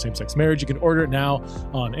Support Same-Sex Marriage? You can order it now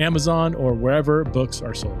on Amazon or wherever books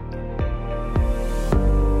are sold.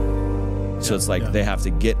 So it's like they have to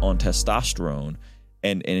get on testosterone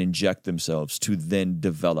and inject themselves to then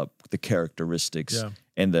develop the characteristics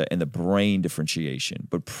and the brain differentiation.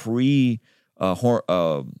 But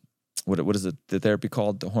what is it, the therapy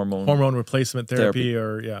called? The hormone replacement therapy.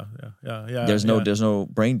 Or There's no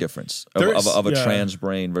brain difference of a trans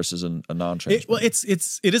brain versus a non-trans.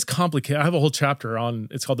 It is complicated. I have a whole chapter on,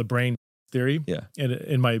 it's called the brain theory. Yeah. And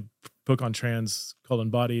in my book on trans called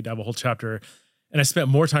Embodied, I have a whole chapter, and I spent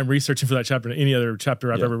more time researching for that chapter than any other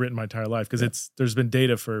chapter I've ever written in my entire life, because there's been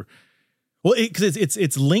data for, because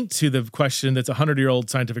it's linked to the question that's a 100-year-old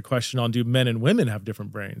scientific question on, do men and women have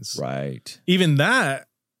different brains? Right. Even that.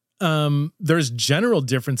 There's general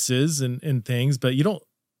differences in things, but you don't,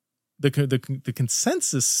 the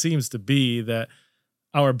consensus seems to be that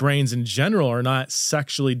our brains in general are not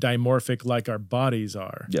sexually dimorphic like our bodies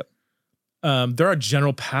are. Yep. There are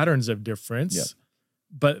general patterns of difference,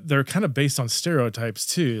 but they're kind of based on stereotypes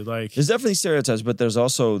too. Like, there's definitely stereotypes, but there's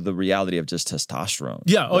also the reality of just testosterone.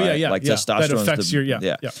 Yeah. Oh, right? Like testosterone that affects your.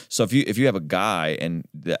 So if you have a guy and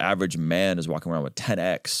the average man is walking around with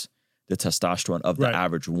 10x the testosterone of the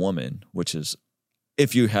average woman, which is,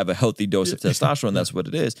 if you have a healthy dose of testosterone, that's what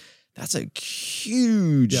it is. That's a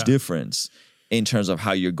huge difference in terms of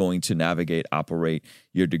how you're going to navigate, operate,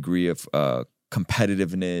 your degree of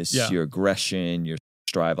competitiveness, your aggression, your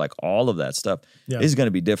drive, like all of that stuff is going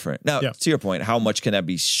to be different. Now, to your point, how much can that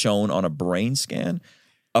be shown on a brain scan?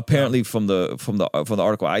 Apparently, from the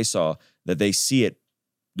article I saw, that they see it,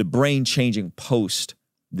 the brain changing post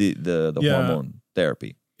the hormone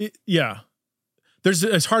therapy.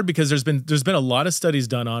 It's hard because there's been a lot of studies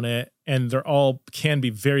done on it, and they're all can be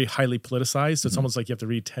very highly politicized. So it's almost like you have to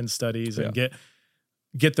read 10 studies and get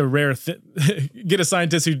get the rare, get a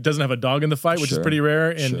scientist who doesn't have a dog in the fight, which is pretty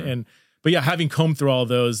rare. But yeah, having combed through all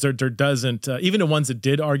those, there doesn't, even the ones that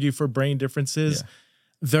did argue for brain differences,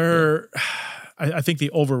 I think they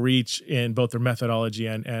overreach in both their methodology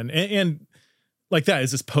and like that.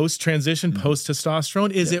 Is this post-transition,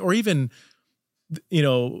 post-testosterone? Is it, or even,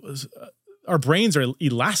 our brains are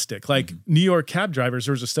elastic. Like New York cab drivers,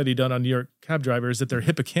 there was a study done on New York cab drivers that their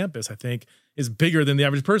hippocampus, I think, is bigger than the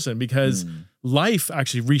average person because life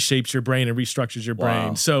actually reshapes your brain and restructures your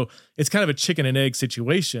brain. So it's kind of a chicken and egg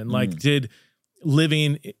situation. Like, did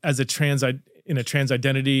living as a trans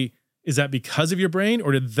identity, is that because of your brain,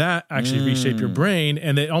 or did that actually reshape your brain?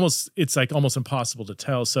 And it's like almost impossible to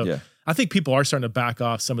tell. So I think people are starting to back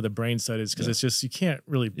off some of the brain studies because it's just, you can't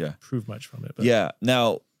really prove much from it. But.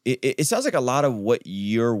 Now, it sounds like a lot of what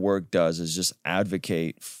your work does is just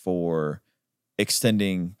advocate for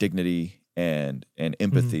extending dignity and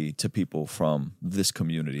empathy to people from this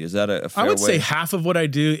community. Is that a fair I would way? say half of what I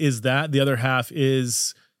do is that. The other half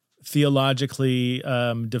is theologically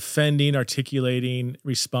defending, articulating,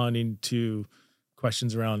 responding to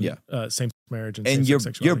questions around same-sex marriage and same-sex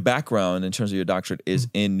sexuality. Your background in terms of your doctorate is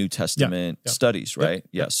in New Testament studies, right?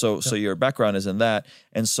 So your background is in that.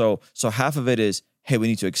 And so half of it is, hey, we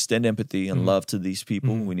need to extend empathy and love to these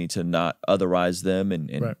people. We need to not otherize them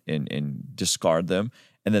and discard them.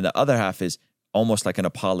 And then the other half is almost like an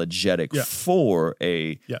apologetic for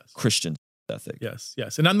a Christian ethic. Yes.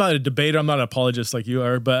 And I'm not a debater. I'm not an apologist like you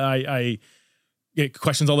are, but I get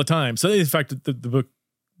questions all the time. So in fact, the book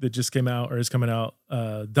that just came out or is coming out,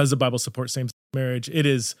 does the Bible support same-sex marriage? It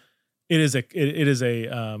is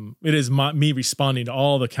me responding to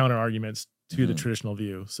all the counter arguments to the traditional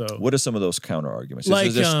view. So what are some of those counter arguments?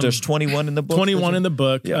 Like, There's 21 in the book. 21 in the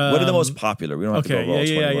book. Yeah. What are the most popular? We don't have to go over all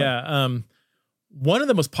 21. Yeah. One of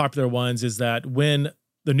the most popular ones is that when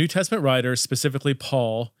the New Testament writer, specifically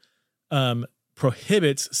Paul,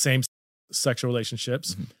 prohibits same sexual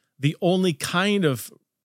relationships, the only kind of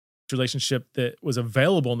relationship that was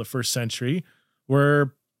available in the first century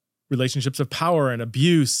were relationships of power and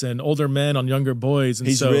abuse and older men on younger boys. And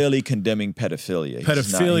he's really condemning pedophilia.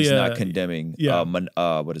 He's not condemning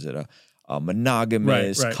what is it? A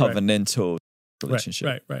monogamous, covenantal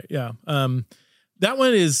relationship. Right. Yeah. That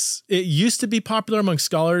one it used to be popular among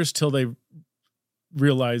scholars till they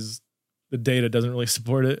realized the data doesn't really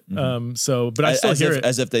support it. But I still hear it.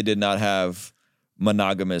 As if they did not have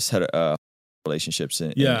monogamous relationships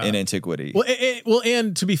in antiquity. Well,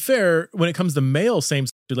 and to be fair, when it comes to male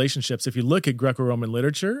same-sex relationships, if you look at Greco-Roman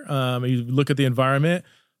literature, you look at the environment,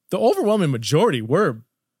 the overwhelming majority were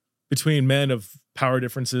between men of power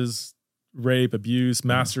differences, rape, abuse,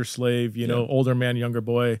 master-slave, older man, younger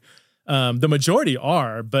boy. The majority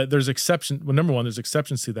are, but there's exceptions. Well, number one, there's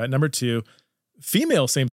exceptions to that. Number two, female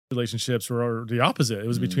same relationships were the opposite. It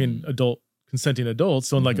was between consenting adults.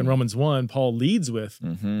 So in Romans 1, Paul leads with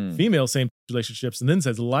female same relationships and then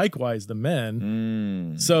says, likewise the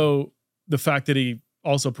men. So the fact that he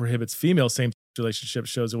also prohibits female same relationships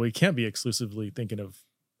shows that we can't be exclusively thinking of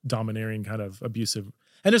domineering, kind of abusive.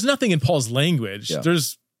 And there's nothing in Paul's language.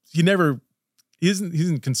 He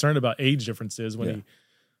isn't concerned about age differences when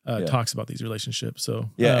he talks about these relationships. So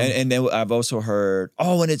and then I've also heard,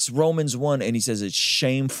 and it's Romans 1, and he says it's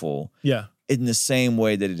shameful. In the same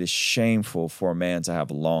way that it is shameful for a man to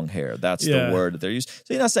have long hair. That's the word that they're using. So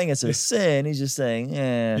he's not saying it's a sin. He's just saying,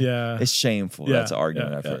 it's shameful. That's an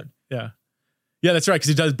argument I've heard. Yeah, that's right. Because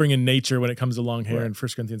he does bring in nature when it comes to long hair in 1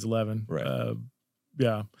 Corinthians 11. Right.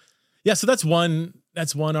 Yeah. So that's one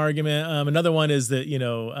argument. Another one is that,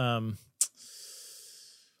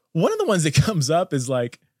 one of the ones that comes up is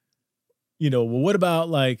like, well, what about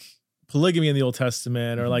like polygamy in the Old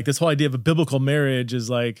Testament, or like this whole idea of a biblical marriage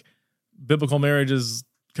is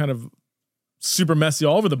kind of super messy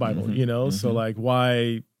all over the Bible, So like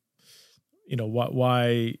why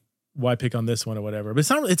pick on this one or whatever? But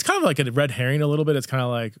it's kind of like a red herring a little bit. It's kind of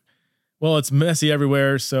like, well, it's messy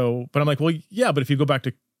everywhere. So, but I'm like, well, yeah, but if you go back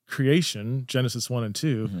to creation, Genesis 1 and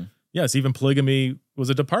 2, yes, even polygamy was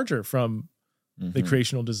a departure from the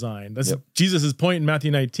creational design. That's Jesus's point in Matthew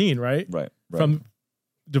 19, right? Right. From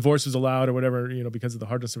divorce was allowed or whatever, because of the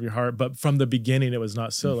hardness of your heart. But from the beginning, it was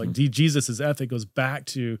not so. Like Jesus's ethic goes back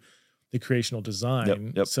to the creational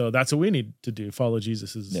design. So that's what we need to do. Follow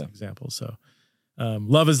Jesus's example. So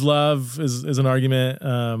love is love is an argument.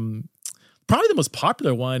 Probably the most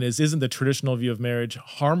popular one isn't the traditional view of marriage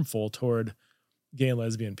harmful toward gay and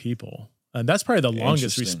lesbian people? And that's probably the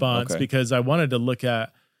longest response because I wanted to look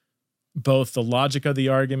at both the logic of the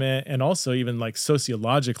argument and also even like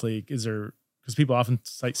sociologically, because people often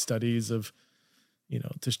cite studies of,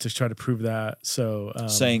 to try to prove that. So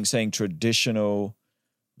saying traditional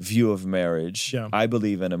view of marriage. Yeah. I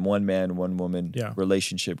believe in a one man, one woman Yeah.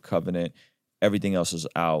 relationship covenant. Everything else is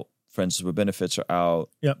out. Friends with benefits are out.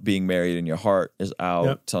 Yep. Being married in your heart is out.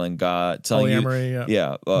 Yep. Telling God, Polyamory,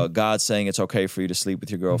 you, God saying it's okay for you to sleep with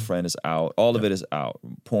your girlfriend is out. All of it is out.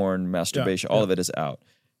 Porn, masturbation, all of it is out.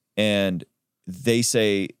 And they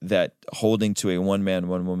say that holding to a one man,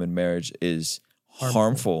 one woman marriage is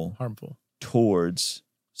harmful towards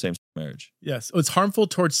same-sex marriage. Yes. It's harmful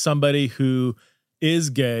towards somebody who is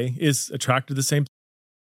gay, is attracted to the same,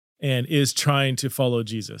 and is trying to follow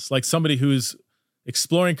Jesus. Like somebody who's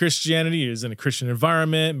exploring Christianity, is in a Christian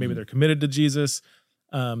environment, maybe they're committed to Jesus,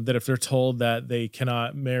 that if they're told that they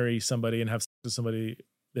cannot marry somebody and have sex with somebody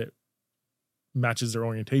that matches their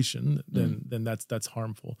orientation, then that's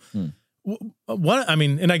harmful. One, I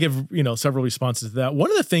mean, and I give, several responses to that.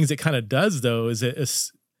 One of the things it kind of does though, is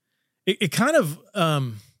it kind of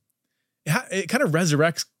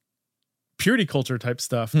resurrects purity culture type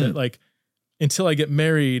stuff that like, until I get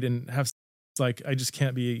married and have sex, like, I just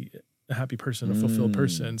can't be a happy person, a fulfilled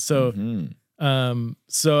person. So,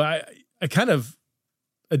 so I kind of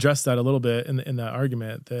addressed that a little bit in that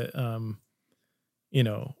argument that,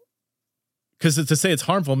 because to say it's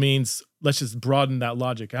harmful means, let's just broaden that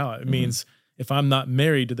logic out. It means if I'm not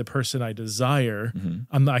married to the person I desire,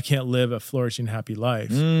 I can't live a flourishing, happy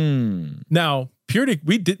life. Now, purity,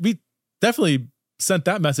 we definitely sent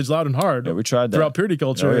that message loud and hard. Yeah, we tried that throughout purity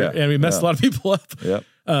culture, and we messed a lot of people up. Yep.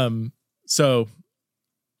 So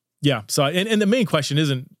and the main question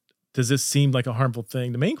isn't, does this seem like a harmful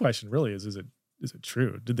thing? The main question really is it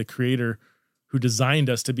true? Did the Creator who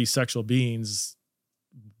designed us to be sexual beings,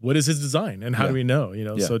 what is his design, and how do we know?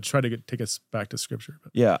 So try to take us back to Scripture.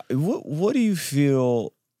 Yeah. What do you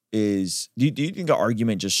feel is? Do you think the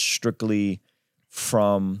argument just strictly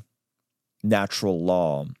from natural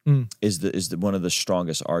law is the one of the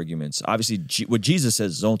strongest arguments? Obviously, what Jesus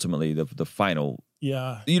says is ultimately the final.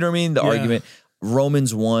 Yeah. You know what I mean? The argument.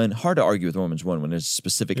 Romans 1, hard to argue with Romans 1 when there's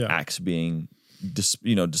specific acts being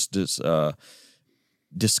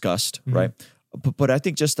discussed, right? But I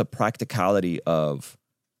think just the practicality of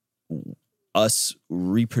us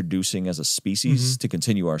reproducing as a species to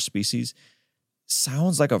continue our species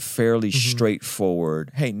sounds like a fairly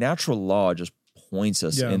straightforward, hey, natural law just points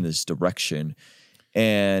us in this direction.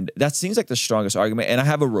 And that seems like the strongest argument. And I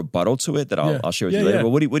have a rebuttal to it that I'll share with you later. But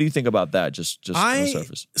what do you think about that? Just on the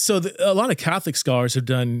surface. So a lot of Catholic scholars have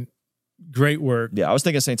done great work. Yeah, I was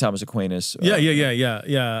thinking St. Thomas Aquinas.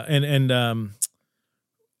 Yeah. And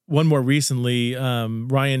one more recently,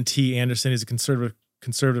 Ryan T. Anderson is a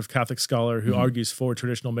conservative Catholic scholar who argues for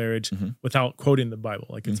traditional marriage without quoting the Bible.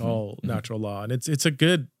 Like it's all natural law. And it's a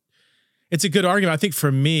good argument. I think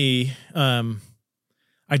for me,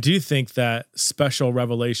 I do think that special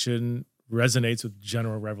revelation resonates with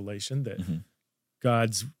general revelation, that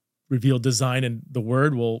God's revealed design and the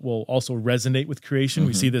word will also resonate with creation.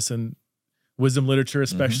 We see this in wisdom literature,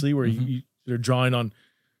 especially where they're drawing on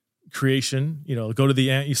creation, go to the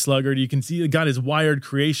ant, you sluggard. You can see that God has wired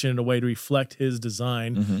creation in a way to reflect his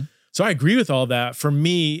design. So I agree with all that. For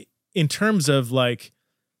me, in terms of like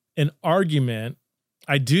an argument,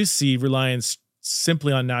 I do see reliance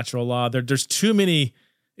simply on natural law. There's too many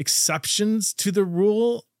exceptions to the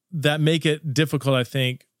rule that make it difficult, I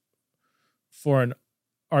think, for an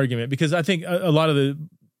argument, because I think a lot of the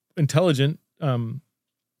intelligent,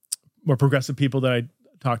 more progressive people that I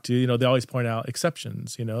talk to, they always point out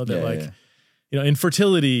exceptions,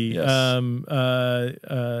 infertility,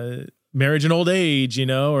 marriage in old age,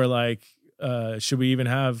 or like, should we even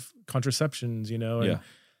have contraceptions,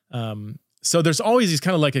 so there's always these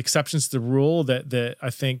kind of like exceptions to the rule that I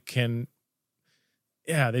think can,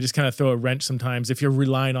 they just kind of throw a wrench sometimes if you're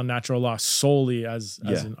relying on natural law solely as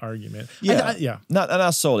an argument.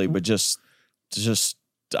 Not solely, but just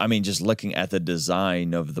looking at the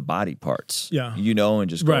design of the body parts. And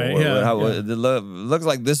just go, it looks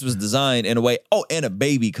like this was designed in a way. Oh, and a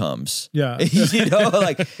baby comes. And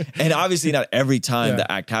obviously not every time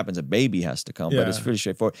the act happens, a baby has to come, but it's pretty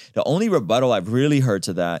straightforward. The only rebuttal I've really heard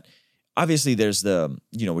to that, obviously there's the,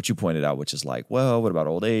 what you pointed out, which is like, well, what about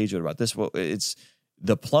old age? What about this? Well, it's,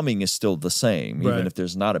 the plumbing is still the same, even if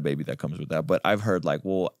there's not a baby that comes with that. But I've heard like,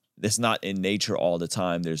 well, it's not in nature all the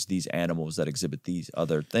time. There's these animals that exhibit these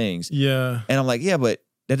other things. Yeah. And I'm like, but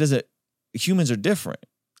that doesn't, humans are different.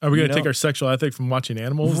 Are we going to take our sexual ethic from watching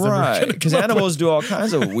animals? Right. Because animals do all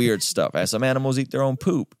kinds of weird stuff. As some animals eat their own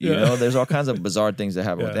poop. There's all kinds of bizarre things that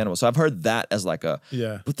happen with animals. So I've heard that as like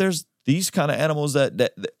but there's these kind of animals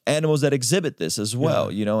that exhibit this as well,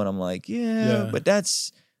 and I'm like, but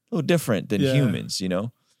that's a little different than humans,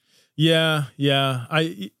 Yeah.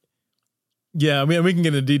 Yeah, I mean, we can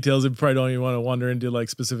get into details. We probably don't even want to wander into like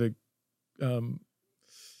specific,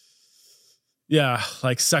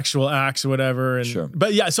 like sexual acts or whatever. And Sure.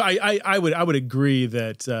 But yeah, so I would agree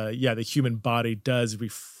that the human body does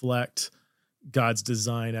reflect God's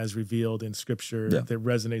design as revealed in Scripture that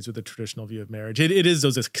resonates with the traditional view of marriage. It is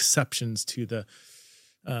those exceptions to the,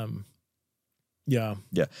 Yeah.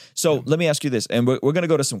 So let me ask you this, and we're going to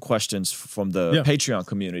go to some questions from the Patreon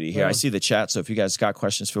community here. I see the chat, so if you guys got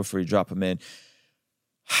questions, feel free to drop them in.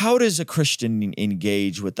 How does a Christian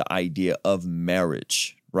engage with the idea of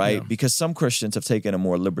marriage, right? Yeah. Because some Christians have taken a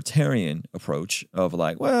more libertarian approach of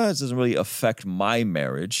like, well, this doesn't really affect my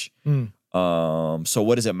marriage. So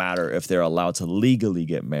what does it matter if they're allowed to legally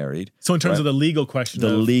get married? So in terms of the legal question.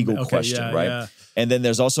 Question, right? Yeah. And then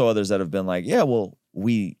there's also others that have been like, yeah, well,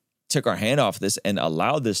 we took our hand off this and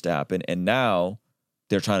allowed this to happen. And now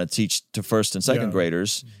they're trying to teach to first and second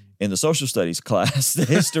graders in the social studies class, the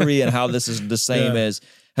history and how this is the same as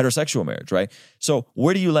heterosexual marriage, right? So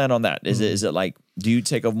where do you land on that? Is it like, do you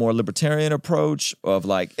take a more libertarian approach of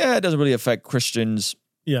like, yeah, it doesn't really affect Christians.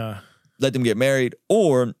 Yeah. Let them get married.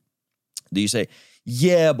 Or do you say,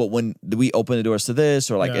 yeah, but when we open the doors to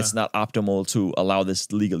this, or like it's not optimal to allow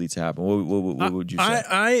this legally to happen? What would you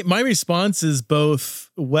say? My response is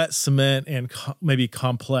both wet cement and maybe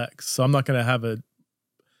complex. So I'm not going to have a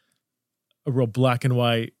real black and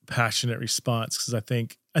white passionate response, because I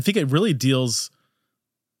think it really deals.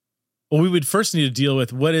 Well, we would first need to deal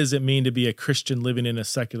with, what does it mean to be a Christian living in a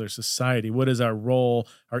secular society? What is our role,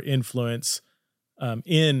 our influence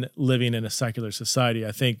in living in a secular society?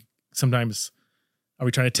 I think sometimes, are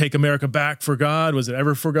we trying to take America back for God? Was it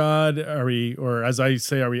ever for God? Are we, or as I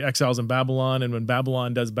say, are we exiles in Babylon? And when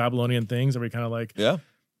Babylon does Babylonian things, are we kind of like, well,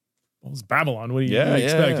 it's Babylon. What do you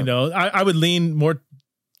expect? You know, I would lean more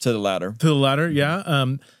to the latter.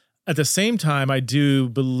 At the same time, I do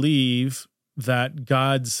believe that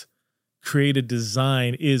God's created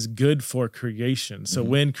design is good for creation. So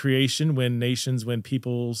when nations, when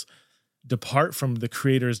peoples depart from the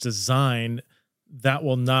Creator's design, that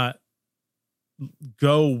will not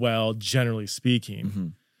go well, generally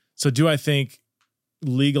speaking. So do I think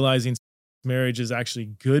legalizing marriage is actually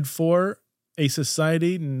good for a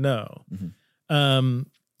society? No.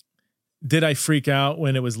 Did I freak out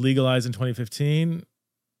when it was legalized in 2015?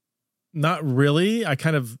 Not really. I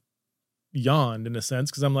kind of yawned in a sense,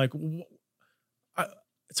 because I'm like,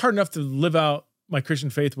 it's hard enough to live out my Christian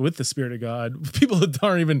faith with the Spirit of God. People that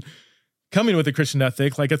aren't even coming with a Christian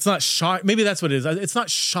ethic, like, it's not shock. Maybe that's what it is. It's not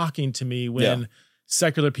shocking to me when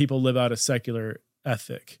secular people live out a secular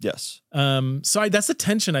ethic. Yes. So that's the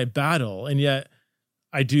tension I battle, and yet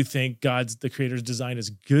I do think the Creator's design is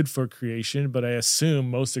good for creation, but I assume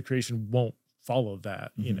most of creation won't follow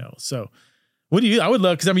that. You know. So, I would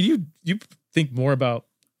love, because I mean, you think more about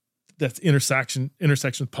that intersection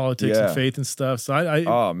with politics and faith and stuff. So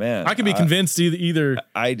I can be convinced either.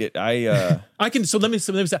 I can. So let me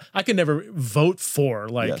say, I can never vote for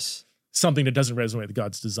something that doesn't resonate with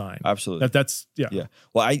God's design. Absolutely. That's.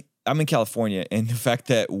 Well, I'm in California, and the fact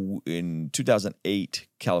that in 2008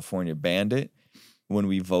 California banned it when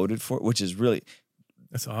we voted for it, which is really,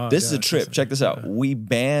 that's odd. This is a trip. Check this out. We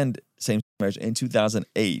banned same-sex marriage in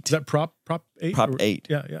 2008. Is that Prop 8? Prop 8.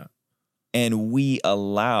 Yeah. And we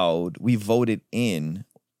voted in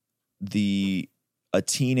a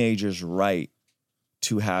teenager's right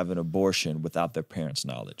to have an abortion without their parents'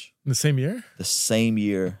 knowledge. In the same year? The same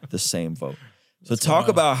year, the same vote. So talk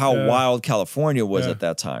about how wild California was at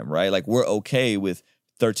that time, right? Like, we're okay with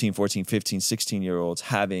 13, 14, 15, 16-year-olds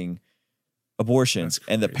having abortions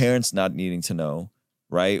and the parents not needing to know,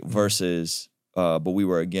 right? Versus, but we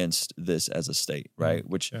were against this as a state, right?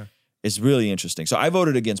 Which is really interesting. So I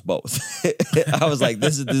voted against both. I was like,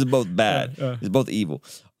 this is both bad. It's both evil.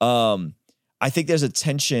 I think there's a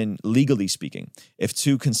tension, legally speaking. If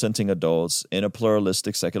two consenting adults in a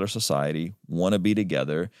pluralistic secular society want to be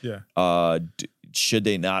together, should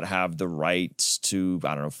they not have the rights to,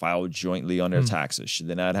 file jointly on their taxes? Should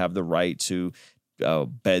they not have the right to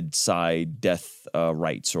bedside death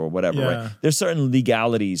rights or whatever, right? There's certain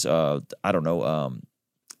legalities,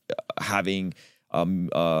 having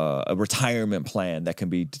a retirement plan that can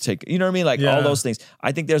be to take, you know what I mean? Like all those things.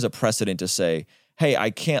 I think there's a precedent to say, hey,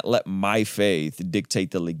 I can't let my faith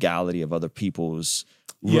dictate the legality of other people's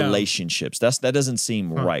relationships. That doesn't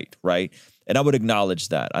seem right? And I would acknowledge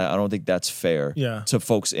that. I don't think that's fair to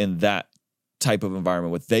folks in that type of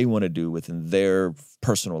environment, what they want to do within their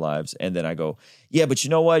personal lives. And then I go, but you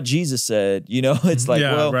know what? Jesus said, it's like,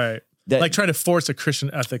 like trying to force a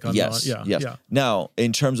Christian ethic on Yes. Now,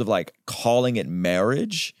 in terms of like calling it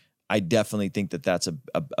marriage, I definitely think that that's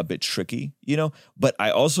a bit tricky, you know. But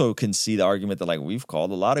I also can see the argument that like we've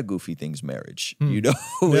called a lot of goofy things marriage, you know.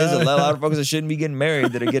 There's a lot of folks that shouldn't be getting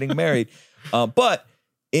married that are getting married, but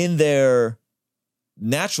in their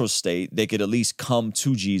natural state, they could at least come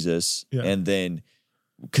to Jesus and then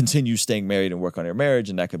continue staying married and work on their marriage,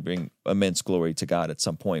 and that could bring immense glory to God at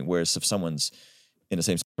some point. Whereas if someone's in the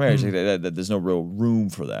same marriage, there's no real room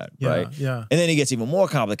for that, right? Yeah. And then it gets even more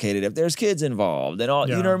complicated if there's kids involved and all.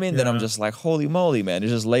 You know what I mean? Then I'm just like, holy moly, man!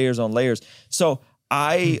 There's just layers on layers. So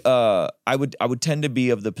I would tend to be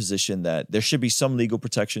of the position that there should be some legal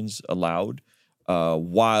protections allowed,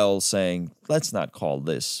 while saying let's not call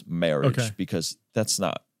this marriage because that's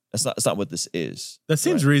not what this is. That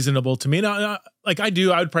seems reasonable to me. Now, like I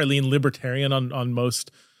would probably lean libertarian on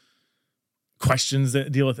most questions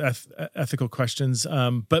that deal with ethical questions.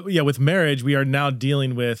 But yeah, with marriage, we are now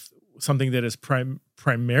dealing with something that is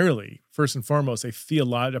primarily, first and foremost,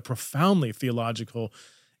 a profoundly theological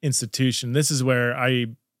institution. This is where I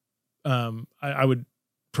would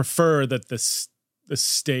prefer that the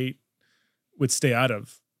state would stay out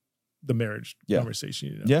of the marriage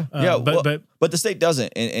conversation. You know? But the state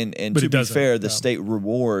doesn't, and to be fair, the state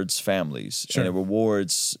rewards families and it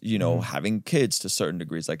rewards having kids to certain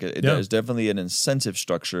degrees. Like there's definitely an incentive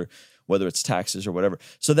structure, whether it's taxes or whatever.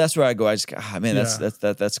 So that's where I go. I just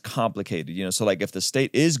that's complicated. You know, so like if the state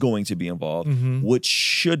is going to be involved, which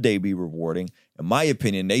should they be rewarding? In my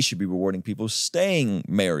opinion, they should be rewarding people staying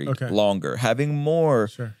married longer, having more.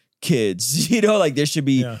 Kids, you know, like there should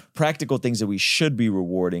be practical things that we should be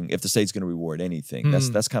rewarding if the state's going to reward anything.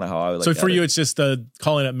 That's kind of how I would like. So for you, it's just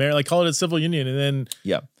calling it marriage, like call it a civil union, and then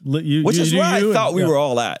which is where I thought we were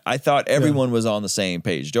all at. I thought everyone was on the same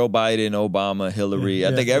page. Joe Biden, Obama, Hillary.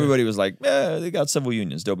 I think everybody was like, they got civil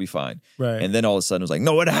unions, they'll be fine. Right. And then all of a sudden it was like,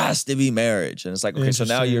 no, it has to be marriage, and it's like, okay, so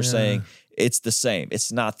now you're saying it's the same.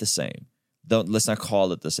 It's not the same. Let's not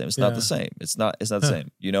call it the same. It's not the same. It's not the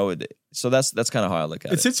same. You know, so that's kind of how I look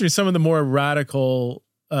at it. It's interesting. Some of the more radical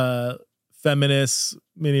feminists,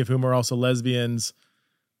 many of whom are also lesbians,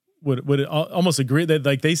 would almost agree that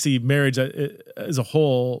like they see marriage as a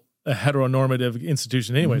whole a heteronormative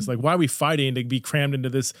institution anyways. Like why are we fighting to be crammed into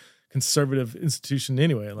this conservative institution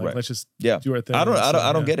anyway? Like let's just do our thing. I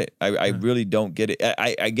don't get it. I really don't get it.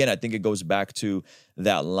 I think it goes back to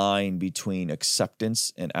that line between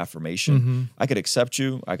acceptance and affirmation. I could accept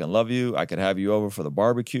you, I can love you, I could have you over for the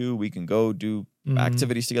barbecue, we can go do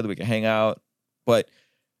activities together, we can hang out, but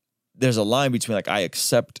there's a line between like I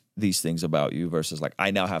accept these things about you versus like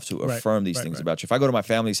I now have to affirm these things about you. If I go to my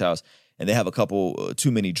family's house and they have a couple too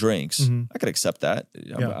many drinks, I could accept that.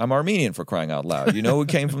 I'm Armenian, for crying out loud. You know, we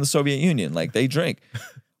came from the Soviet Union. Like they drink.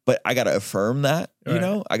 But I got to affirm that, you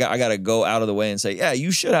know? I got to go out of the way and say, yeah,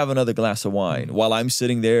 you should have another glass of wine while I'm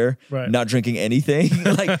sitting there not drinking anything.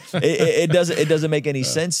 Like it doesn't make any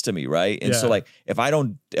sense to me, right? And so like if I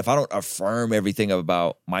don't affirm everything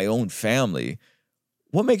about my own family,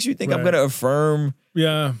 what makes you think I'm going to affirm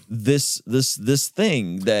this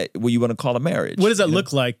thing that you want to call a marriage? What does that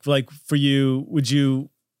look like? Like for you, would you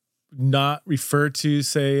not refer to,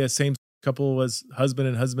 say, a same couple as husband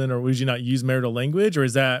and husband, or would you not use marital language? Or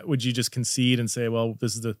would you just concede and say, well,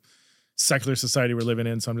 this is the secular society we're living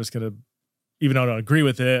in, so I'm just going to, even though I don't agree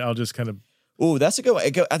with it, I'll just kind of. Oh, that's a good one.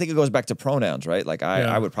 I think it goes back to pronouns, right? Like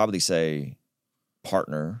I would probably say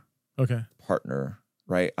partner. Okay. Partner,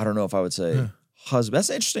 right? I don't know if I would say husband. That's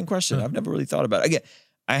an interesting question. I've never really thought about it. Again,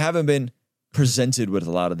 I haven't been presented with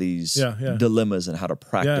a lot of these dilemmas and how to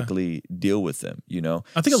practically deal with them, you know?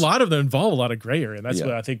 I think a lot of them involve a lot of gray area, and that's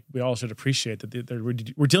what I think we all should appreciate, that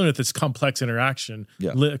we're dealing with this complex interaction,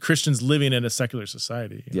 Christians living in a secular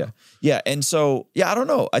society. You know? Yeah. And so, I don't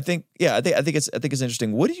know. I think it's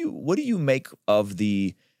interesting. What do you make of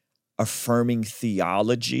the affirming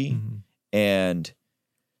theology? And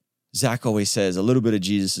Zach always says a little bit of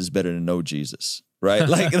Jesus is better than no Jesus. Right?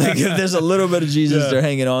 Like if there's a little bit of Jesus they're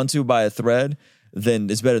hanging on to by a thread, then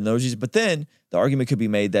it's better than no Jesus. But then the argument could be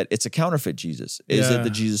made that it's a counterfeit Jesus. Is it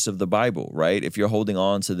the Jesus of the Bible, right? If you're holding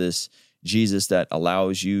on to this Jesus that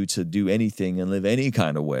allows you to do anything and live any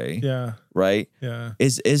kind of way, right? Yeah.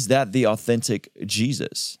 Is that the authentic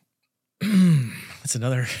Jesus? That's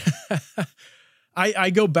another...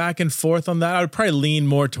 I go back and forth on that. I would probably lean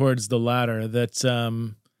more towards the latter,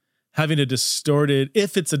 that... having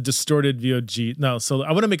if it's a distorted view of Jesus. No, so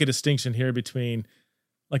I want to make a distinction here between,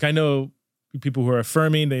 like, I know people who are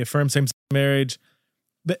they affirm same-sex marriage,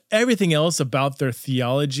 but everything else about their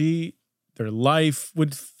theology, their life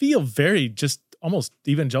would feel very just almost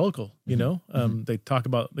evangelical, you know? They talk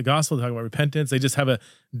about the gospel, they talk about repentance, they just have a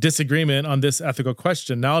disagreement on this ethical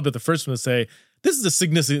question. Now I'll be the first one to say, this is a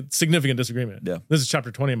significant disagreement. Yeah. This is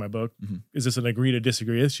chapter 20 in my book. Mm-hmm. Is this an agree to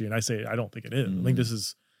disagree issue? And I say, I don't think it is. I think this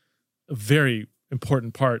is a very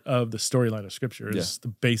important part of the storyline of Scripture. Is the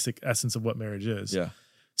basic essence of what marriage is. Yeah.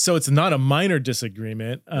 So it's not a minor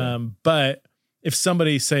disagreement. But if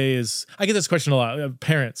somebody says, I get this question a lot,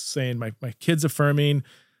 parents saying my kid's affirming,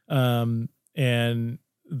 and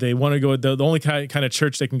they want to go, the only kind of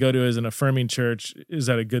church they can go to is an affirming church. Is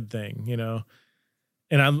that a good thing? You know?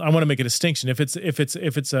 And I want to make a distinction. If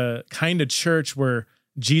it's a kind of church where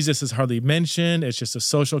Jesus is hardly mentioned, it's just a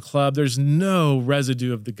social club, there's no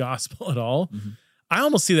residue of the gospel at all. Mm-hmm. I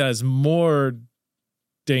almost see that as more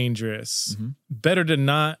dangerous. Mm-hmm. Better to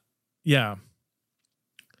not,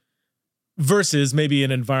 versus maybe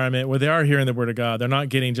an environment where they are hearing the word of God. They're not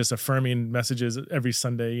getting just affirming messages every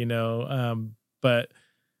Sunday, you know. But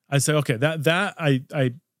I say, okay, that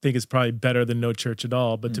I think is probably better than no church at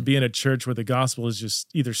all. But to be in a church where the gospel is just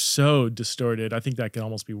either so distorted, I think that can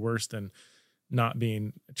almost be worse than not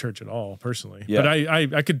being a church at all, personally. Yeah. But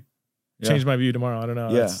I could change my view tomorrow. I don't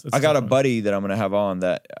know. Yeah. I got a buddy that I'm going to have on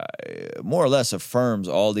that more or less affirms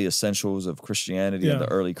all the essentials of Christianity and the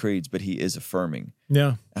early creeds, but he is affirming.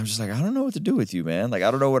 Yeah. I'm just like, I don't know what to do with you, man. Like, I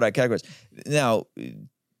don't know what I categorize. Now,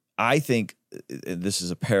 I think this is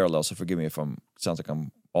a parallel, so forgive me if sounds like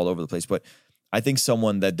I'm all over the place, but I think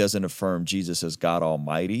someone that doesn't affirm Jesus as God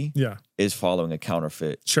Almighty is following a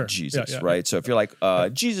counterfeit Jesus, right? So if you're like,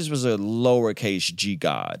 Jesus was a lowercase g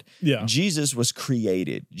God. Yeah. Jesus was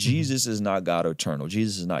created. Jesus is not God eternal.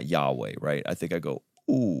 Jesus is not Yahweh, right? I think I go,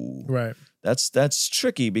 ooh. Right. That's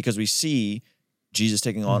tricky because we see Jesus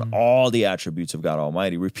taking on all the attributes of God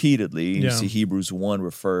Almighty repeatedly. You see Hebrews 1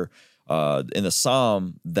 refer in the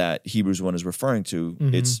Psalm that Hebrews 1 is referring to.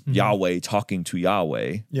 It's Yahweh talking to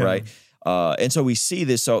Yahweh, right? And so we see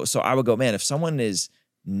this. So I would go, man, if someone is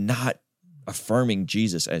not affirming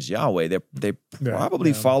Jesus as Yahweh, they're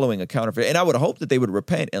probably following a counterfeit. And I would hope that they would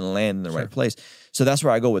repent and land in the right place. So that's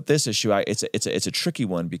where I go with this issue. It's a tricky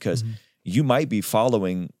one because you might be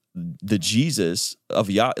following the Jesus of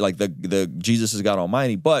Yah, like the Jesus is God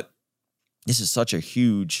Almighty, but this is such a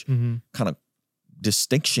huge kind of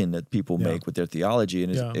distinction that people make with their theology,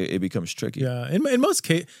 and it becomes tricky. Yeah, in most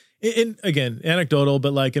cases. Again, anecdotal,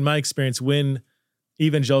 but like in my experience, when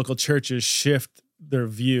evangelical churches shift their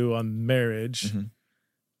view on marriage,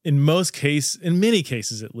 in many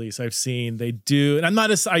cases at least, I've seen they do. And I'm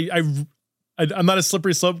not a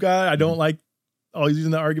slippery slope guy. I don't like always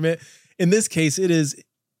using that argument. In this case, it is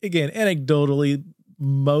again anecdotally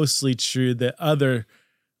mostly true that other,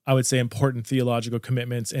 I would say, important theological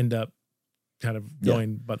commitments end up kind of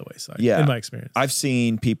going by the wayside. Yeah, in my experience, I've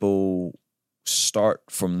seen people start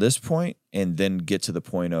from this point and then get to the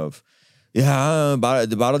point of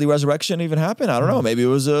the bodily resurrection even happened. I don't know. Maybe it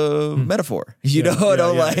was a metaphor. You know,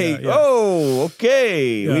 oh,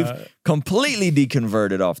 okay. We've completely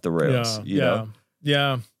deconverted off the rails. You know?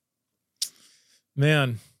 Yeah.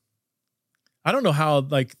 Man, I don't know how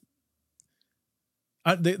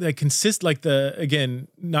they consist again,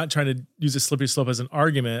 not trying to use a slippery slope as an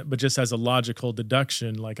argument, but just as a logical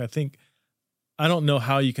deduction. Like I don't know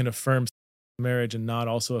how you can affirm marriage and not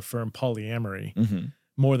also affirm polyamory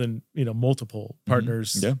more than multiple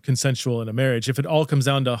partners consensual in a marriage. If it all comes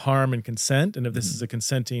down to harm and consent, and if this is a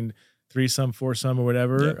consenting threesome, foursome, or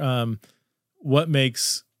whatever, what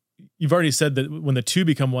makes, you've already said that when the two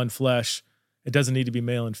become one flesh, it doesn't need to be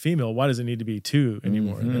male and female. Why does it need to be two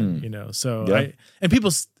anymore? Then, so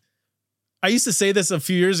I used to say this a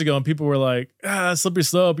few years ago and people were like, slippery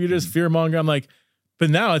slope, you're just fear monger. I'm like,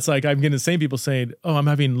 but now it's like I'm getting the same people saying, oh, I'm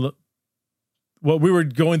having what we were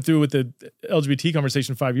going through with the LGBT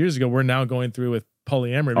conversation 5 years ago, we're now going through with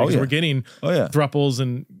polyamory because we're getting thruples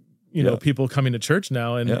and people coming to church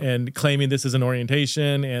now and claiming this is an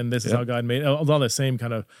orientation and this is how God made it. All the same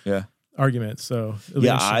kind of arguments. So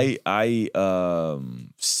I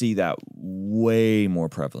see that way more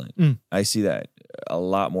prevalent. I see that a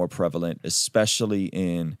lot more prevalent, especially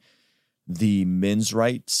in the men's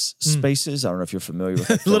rights spaces. I don't know if you're familiar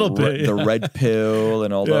with the red pill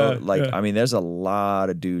and all I mean, there's a lot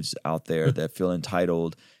of dudes out there that feel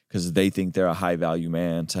entitled because they think they're a high value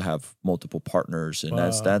man to have multiple partners. And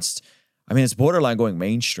that's, I mean, it's borderline going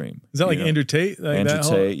mainstream. Is that like Andrew Tate? Andrew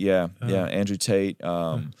Tate. Andrew Tate.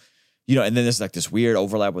 And then there's like this weird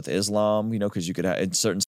overlap with Islam, because you could have in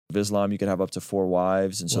certain of Islam, you could have up to 4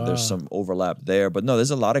 wives. And so there's some overlap there, but no,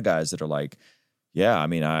 there's a lot of guys that are like, I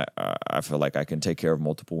mean, I feel like I can take care of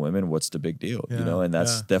multiple women. What's the big deal? And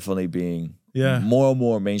that's definitely being more and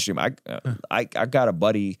more mainstream. I got a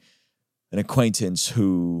buddy, an acquaintance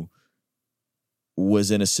who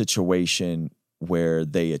was in a situation where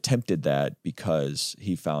they attempted that because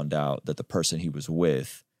he found out that the person he was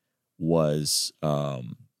with was,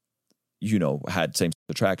 had same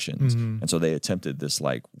attractions. And so they attempted this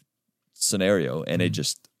like scenario and it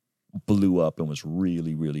just blew up and was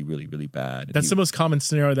really, really, really, really bad. And That's the most common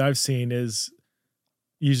scenario that I've seen is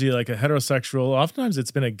usually like a heterosexual. Oftentimes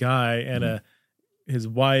it's been a guy and his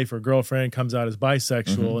wife or girlfriend comes out as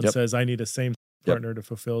bisexual and says, I need a same partner to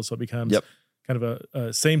fulfill. So it becomes kind of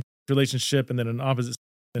a same relationship and then an opposite.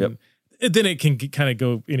 And then it can kind of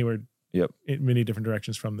go anywhere in many different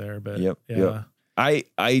directions from there. But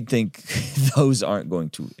I think those aren't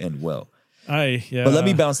going to end well. But let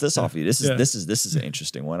me bounce this off you. This is an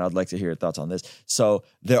interesting one. I'd like to hear your thoughts on this. So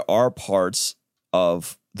there are parts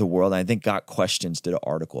of the world, and I think Got Questions did an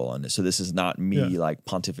article on this. So this is not me like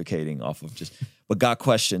pontificating off of but Got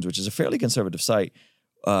Questions, which is a fairly conservative site,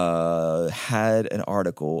 had an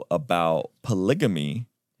article about polygamy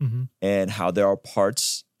and how there are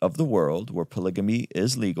parts of the world where polygamy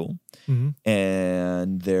is legal,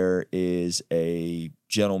 and there is a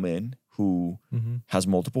gentleman who has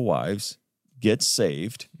multiple wives, gets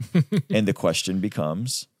saved, and the question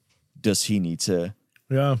becomes, does he need to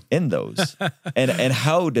end those? and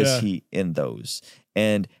how does he end those?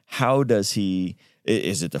 And how does he...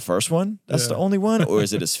 Is it the first one that's the only one? Or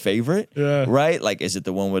is it his favorite? Right? Like, is it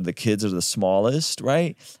the one where the kids are the smallest?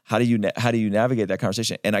 Right? How do you navigate that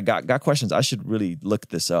conversation? And I got questions. I should really look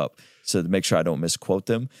this up so to make sure I don't misquote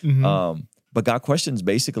them. But Got Questions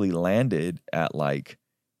basically landed at like,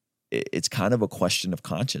 it's kind of a question of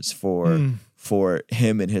conscience for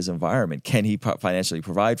him and his environment. Can he financially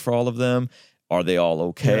provide for all of them? Are they all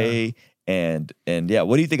okay? And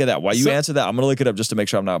what do you think of that? While you answer that, I'm going to look it up just to make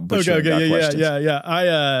sure I'm not butchering questions.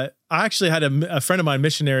 I actually had a friend of mine,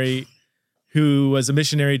 missionary, who was a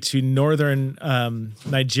missionary to northern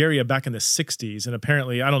Nigeria back in the 60s. And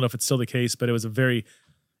apparently, I don't know if it's still the case, but it was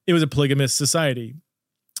a polygamous society.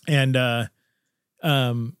 And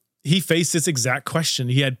he faced this exact question.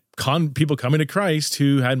 He had people coming to Christ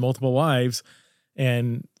who had multiple wives.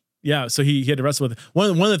 And so he had to wrestle with it.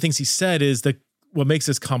 One of the things he said is that what makes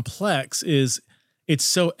this complex is it's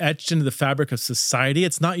so etched into the fabric of society.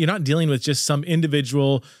 You're not dealing with just some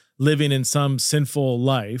individual living in some sinful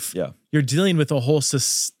life. You're dealing with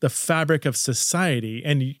the fabric of society.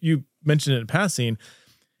 And you mentioned it in passing.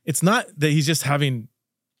 It's not that he's just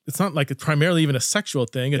it's not like it's primarily even a sexual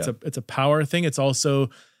thing. It's a power thing. It's also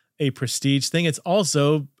a prestige thing. It's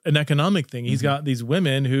also an economic thing. He's got these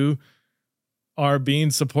women who are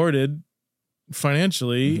being supported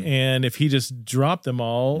financially, and if he just dropped them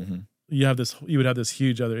all, you would have this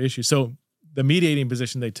huge other issue. So the mediating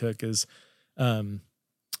position they took is,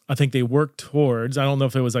 I think they worked towards, I don't know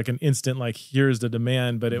if it was like an instant, like here's the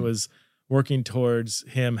demand, but it was working towards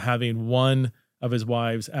him having one of his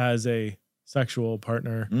wives as a sexual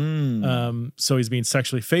partner. So he's being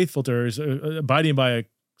sexually faithful to her, abiding by a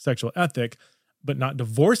sexual ethic, but not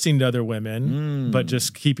divorcing to other women, but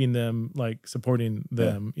just keeping them, like supporting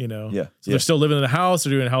them, So they're still living in the house,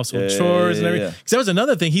 they're doing household chores and everything. Because that was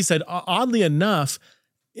another thing he said, oddly enough,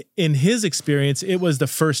 in his experience, it was the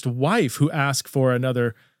first wife who asked for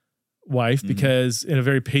another wife because in a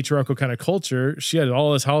very patriarchal kind of culture, she had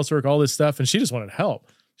all this housework, all this stuff, and she just wanted help.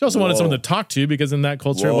 She also wanted someone to talk to, because in that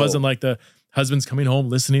culture, it wasn't like the husband's coming home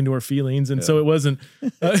listening to her feelings. And so it wasn't,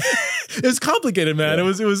 it was complicated, man. It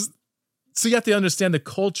was, so you have to understand the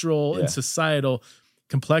cultural and societal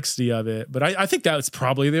complexity of it. But I think that's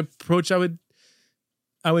probably the approach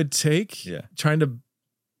I would take. Trying to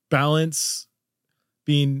balance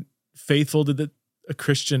being faithful to a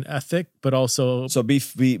Christian ethic, but also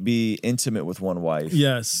be intimate with one wife.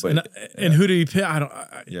 Yes, and who do you pick?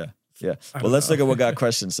 Well, let's look at what Got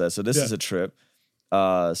Questions says. So this is a trip.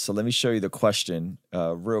 So let me show you the question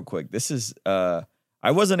real quick. This is. I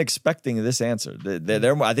wasn't expecting this answer.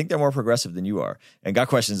 I think they're more progressive than you are. And Got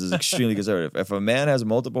Questions is extremely conservative. If a man has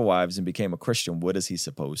multiple wives and became a Christian, what is he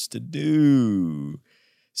supposed to do?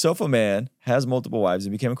 So if a man has multiple wives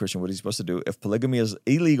and became a Christian, what is he supposed to do? If polygamy is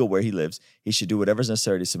illegal where he lives, he should do whatever is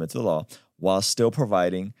necessary to submit to the law while still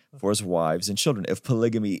providing for his wives and children. If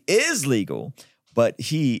polygamy is legal, but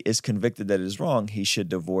he is convicted that it is wrong, he should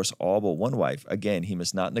divorce all but one wife. Again, he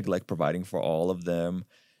must not neglect providing for all of them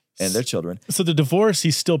and their children. So the divorce,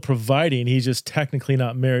 he's still providing. He's just technically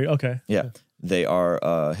not married. Okay. Yeah. They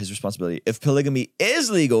are his responsibility. If polygamy is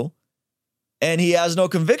legal and he has no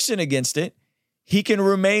conviction against it, he can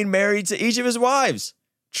remain married to each of his wives,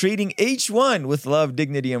 treating each one with love,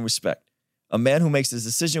 dignity, and respect. A man who makes this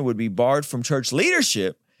decision would be barred from church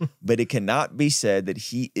leadership, but it cannot be said that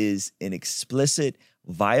he is in explicit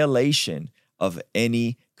violation of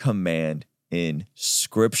any command in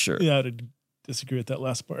Scripture. Yeah, disagree with that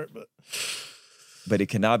last part, but it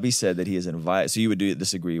cannot be said that he is invited. So you would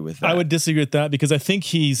disagree with that? I would disagree with that because I think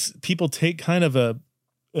people take kind of and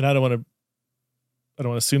I don't want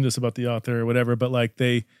to assume this about the author or whatever, but like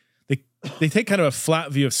they take kind of a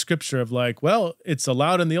flat view of scripture of like, well, it's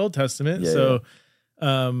allowed in the Old Testament.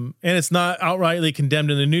 And it's not outrightly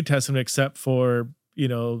condemned in the New Testament, except for,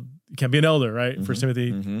 you can't be an elder, right? Mm-hmm. 1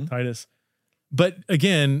 Timothy, Titus. But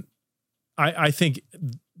again, I think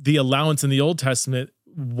the allowance in the Old Testament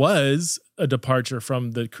was a departure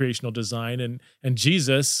from the creational design, and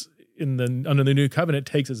Jesus under the new covenant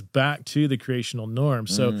takes us back to the creational norm.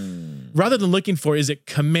 So rather than looking for, is it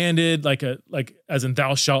commanded like as in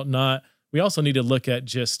thou shalt not, we also need to look at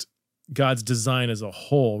just God's design as a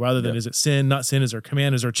whole, rather than is it sin, not sin, is there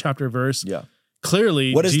command, is there chapter verse? Yeah.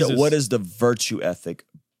 Clearly, what is the virtue ethic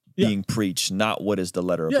being preached, not what is the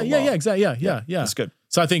letter of the law. Yeah, exactly. Yeah. That's good.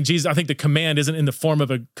 So I think the command isn't in the form of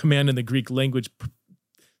a command in the Greek language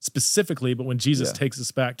specifically, but when Jesus takes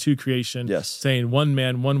us back to creation, saying one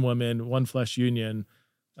man, one woman, one flesh union,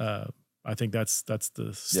 I think that's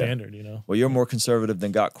the standard, Well, you're more conservative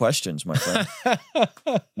than Got Questions, my friend.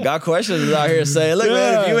 Got Questions is out here saying, look,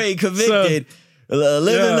 man, if you ain't convicted, live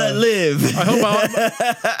and let live. I hope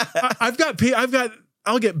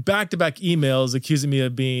I'll get back-to-back emails accusing me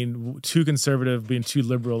of being too conservative, being too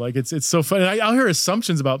liberal. Like it's so funny. I'll hear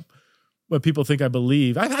assumptions about what people think I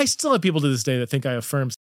believe. I still have people to this day that think I affirm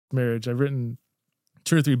marriage. I've written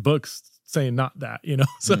 2 or 3 books saying not that,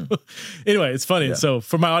 So anyway, it's funny. So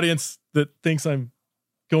for my audience that thinks I'm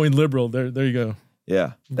going liberal, there you go.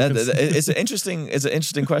 Yeah, it's an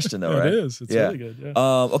interesting question, though, right? It is. It's really good. Yeah.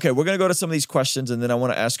 Okay, we're gonna go to some of these questions, and then I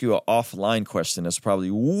want to ask you an offline question that's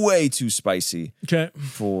probably way too spicy. Okay.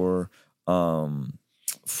 For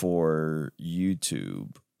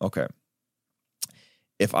YouTube. Okay.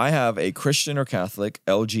 If I have a Christian or Catholic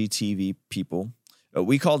LGBTQ people,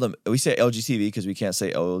 we say LGBTQ because we can't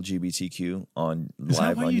say LGBTQ on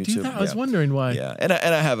live on YouTube. Do that? I was wondering why. Yeah, and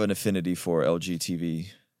I have an affinity for LGBTQ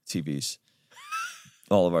TVs.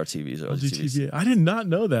 All of our TVs are LGBTQ. I did not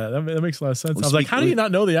know that. That makes a lot of sense. I was like, how do you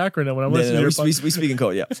not know the acronym when I'm listening to your podcast? We speak in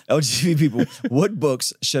code, yeah. LGBT people, what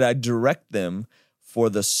books should I direct them for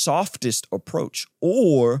the softest approach?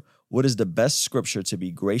 Or what is the best scripture to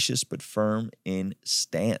be gracious but firm in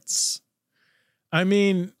stance? I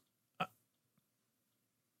mean,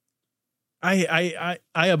 I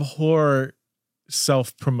abhor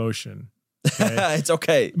self-promotion. Okay? It's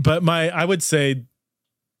okay. But I would say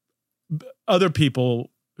other people,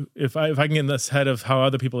 if I can get in this head of how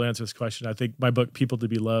other people answer this question, I think my book, People to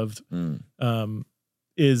Be Loved,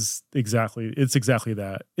 is exactly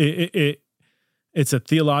that. It's a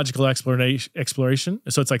theological exploration.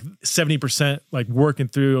 So it's like 70% like working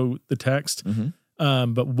through the text.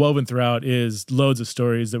 But woven throughout is loads of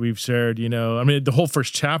stories that we've shared, I mean, the whole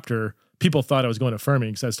first chapter, people thought I was going affirming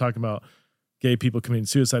because I was talking about gay people committing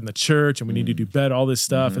suicide in the church and we need to do better, all this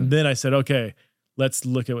stuff. And then I said, okay, let's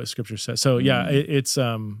look at what scripture says. So yeah, it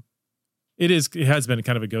has been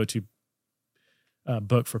kind of a go-to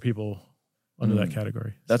book for people under that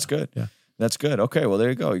category. That's good. Yeah. That's good. Okay. Well, there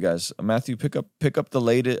you go, you guys. Matthew, pick up the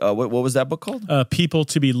latest. What was that book called? People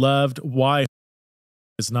to Be Loved. Why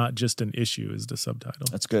is not just an issue is the subtitle.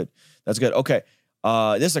 That's good. Okay.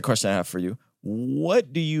 This is a question I have for you.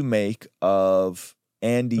 What do you make of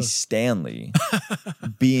Andy Stanley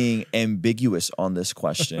being ambiguous on this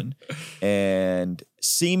question and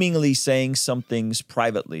seemingly saying some things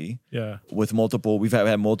privately? Yeah. We've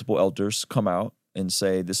had multiple elders come out and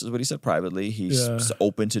say, this is what he said privately. He's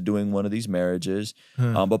open to doing one of these marriages.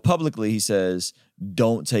 But publicly he says,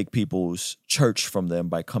 don't take people's church from them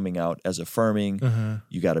by coming out as affirming.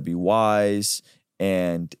 You got to be wise.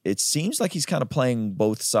 And it seems like he's kind of playing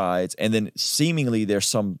both sides. And then seemingly there's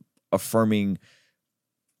some affirming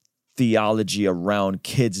theology around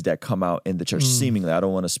kids that come out in the church. Seemingly, I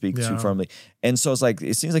don't want to speak too firmly. And so it's like,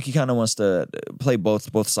 it seems like he kind of wants to play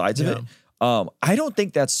both sides of it. I don't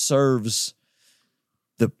think that serves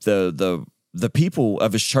the people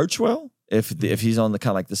of his church well, if he's on the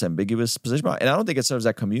kind of like this ambiguous position, and I don't think it serves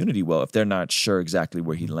that community well if they're not sure exactly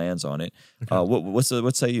where he lands on it. Okay.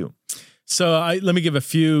 What say you? So let me give a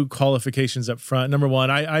few qualifications up front. Number one,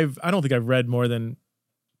 I don't think I've read more than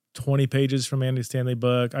 20 pages from Andy Stanley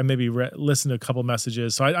book. I maybe listened to a couple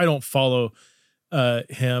messages, so I don't follow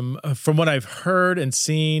him. From what I've heard and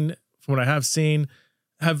seen, from what I have seen,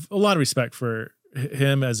 have a lot of respect for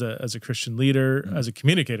him as a Christian leader, as a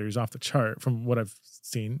communicator. He's off the chart from what I've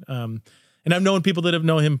seen. And I've known people that have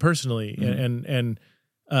known him personally, and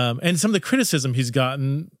some of the criticism he's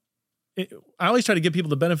gotten I always try to give people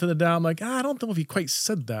the benefit of the doubt. I'm like, I don't know if he quite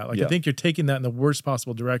said that. Like, I think you're taking that in the worst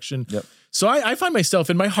possible direction. Yep. So I find myself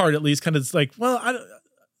in my heart, at least, kind of like, well,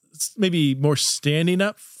 maybe more standing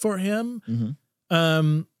up for him.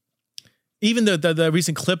 Mm-hmm. Even the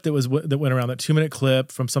recent clip that went around, that 2-minute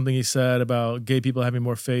clip from something he said about gay people having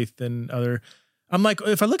more faith than other. I'm like,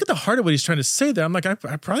 if I look at the heart of what he's trying to say there, I'm like, I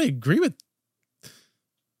probably agree with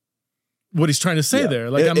what he's trying to say there.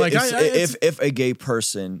 Like, I'm like, if a gay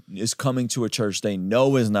person is coming to a church they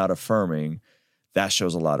know is not affirming, that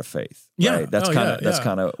shows a lot of faith. Yeah, right? That's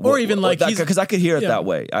kind of, or even like, because I could hear it that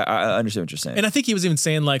way. I understand what you're saying. And I think he was even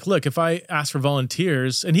saying like, look, if I ask for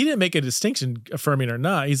volunteers, and he didn't make a distinction affirming or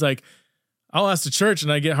not. He's like, I'll ask the church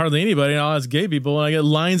and I get hardly anybody, and I'll ask gay people and I get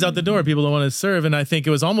lines out the door. People don't want to serve. And I think it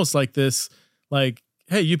was almost like this, like,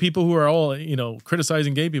 hey, you people who are all,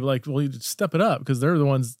 criticizing gay people, like, well, you step it up because they're the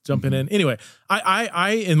ones jumping in. Anyway,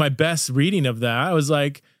 I in my best reading of that, I was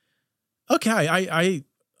like, okay,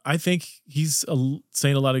 I think he's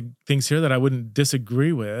saying a lot of things here that I wouldn't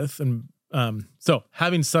disagree with. And so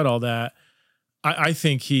having said all that, I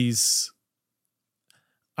think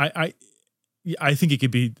I think it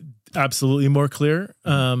could be absolutely more clear.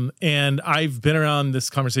 And I've been around this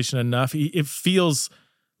conversation enough. It feels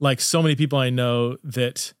like so many people I know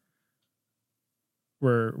that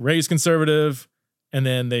were raised conservative, and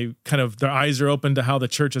then they kind of, their eyes are open to how the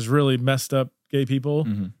church has really messed up gay people,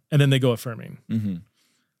 and then they go affirming.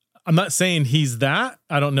 I'm not saying he's that.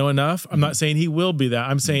 I don't know enough. I'm not saying he will be that.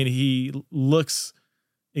 I'm saying he looks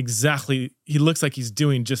like he's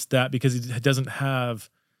doing just that because he doesn't have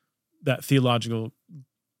that theological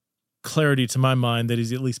clarity, to my mind, that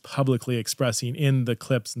he's at least publicly expressing in the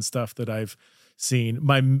clips and stuff that I've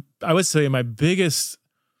seen. I would say my biggest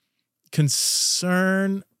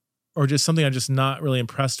concern, or just something I'm just not really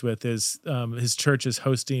impressed with, is his church is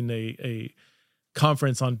hosting a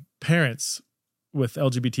conference on parents with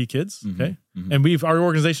LGBT kids. Okay. And our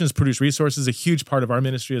organization has produced resources. A huge part of our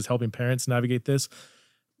ministry is helping parents navigate this.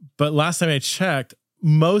 But last time I checked,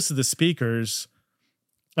 most of the speakers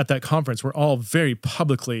at that conference were all very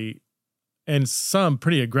publicly and some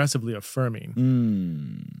pretty aggressively affirming.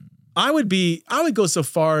 I would go so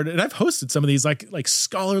far, and I've hosted some of these like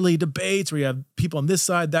scholarly debates where you have people on this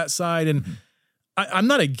side, that side, and I'm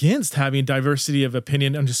not against having diversity of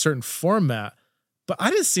opinion on a certain format, but I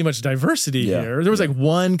didn't see much diversity here. There was like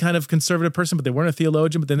one kind of conservative person, but they weren't a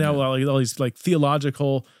theologian, but then now all these like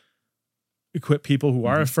theological equipped people who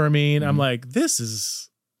are affirming. I'm like, this is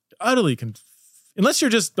utterly unless you're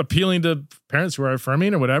just appealing to parents who are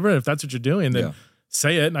affirming or whatever. If that's what you're doing, then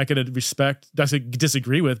say it, and I could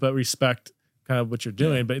disagree with, but respect kind of what you're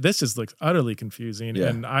doing. But this just looks utterly confusing,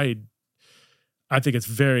 and I think it's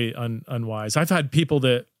very unwise. I've had people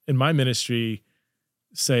that in my ministry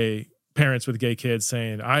say, parents with gay kids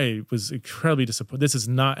saying, I was incredibly disappointed. This is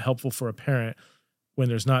not helpful for a parent when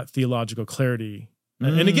there's not theological clarity.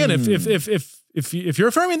 And again, if you're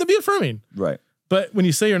affirming, then be affirming. Right. But when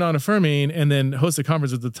you say you're not affirming and then host a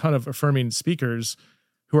conference with a ton of affirming speakers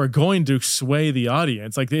who are going to sway the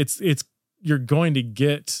audience, like you're going to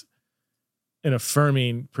get an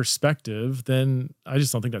affirming perspective, then I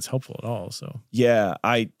just don't think that's helpful at all. So yeah,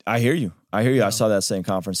 I hear you. I saw that same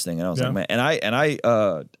conference thing, and I was like, man,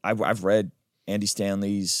 I've read Andy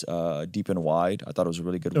Stanley's Deep and Wide. I thought it was a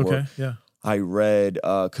really good work. Yeah. I read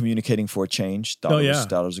Communicating for a Change.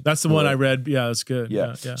 That's the one I read. Yeah, that's good.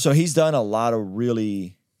 Yeah. So he's done a lot of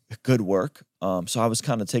really good work. So I was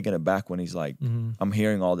kind of taken aback when he's like, I'm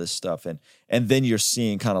hearing all this stuff, and then you're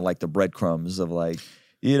seeing kind of like the breadcrumbs of like,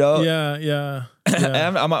 Yeah.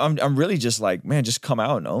 I'm really just like, man, just come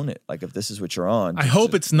out and own it. Like, if this is what you're on. I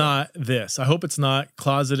hope it's not this. I hope it's not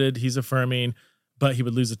closeted. He's affirming, but he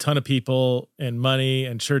would lose a ton of people and money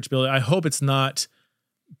and church building. I hope it's not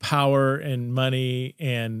power and money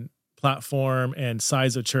and platform and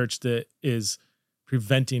size of church that is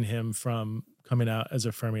preventing him from coming out as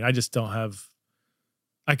affirming. I just don't have,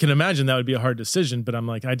 I can imagine that would be a hard decision, but I'm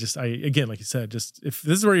like, again, like you said, just if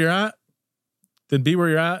this is where you're at, then be where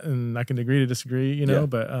you're at, and I can agree to disagree,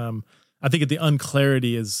 but I think the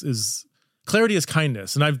unclarity is clarity is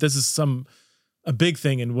kindness. And this is a big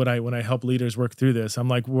thing in when I help leaders work through this. I'm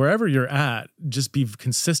like, wherever you're at, just be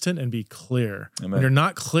consistent and be clear. Amen. When you're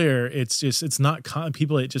not clear, it's not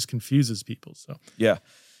people. It just confuses people. So yeah,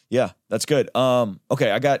 that's good.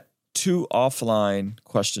 Okay, I got 2 offline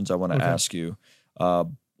questions I want to ask you.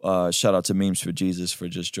 Shout out to Memes for Jesus for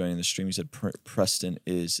just joining the stream. He said Preston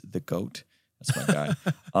is the GOAT. That's my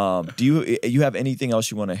guy. Do you have anything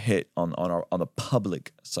else you want to hit on the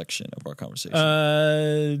public section of our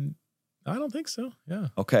conversation? I don't think so. Yeah.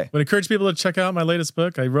 Okay. But encourage people to check out my latest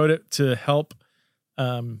book. I wrote it to help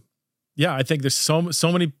yeah, I think there's so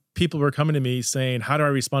many people were coming to me saying, how do I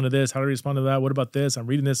respond to this? How do I respond to that? What about this? I'm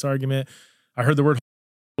reading this argument. I heard the word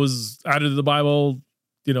was added to the Bible,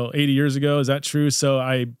 80 years ago. Is that true? So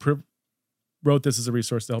I wrote this as a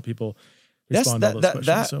resource to help people respond to those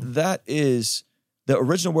questions. That is, the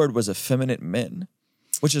original word was effeminate men,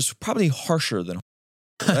 which is probably harsher than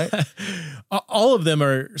right? All of them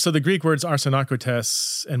are. So the Greek words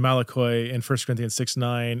arsenokotes and malakoi in 1 Corinthians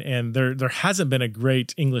 6:9, and there hasn't been a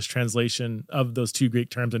great English translation of those two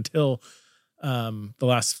Greek terms until the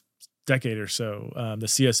last decade or so. The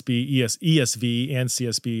CSB, ESV, and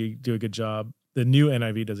CSB do a good job. The new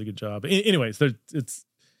NIV does a good job. Anyways, it's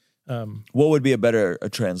what would be a better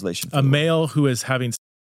translation? A male who is having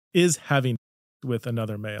with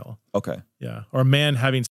another male. Okay. Yeah, or a man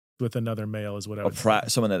having with another male is what I would say.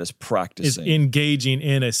 Someone that is practicing. Is engaging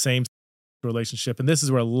in a same relationship. And this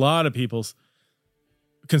is where a lot of people's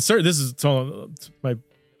concern, this is my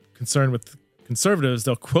concern with conservatives,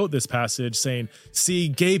 they'll quote this passage saying, see,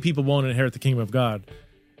 gay people won't inherit the kingdom of God.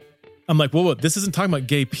 I'm like, whoa, this isn't talking about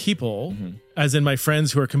gay people, as in my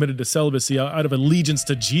friends who are committed to celibacy out of allegiance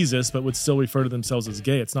to Jesus, but would still refer to themselves as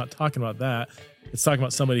gay. It's not talking about that. It's talking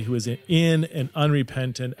about somebody who is in an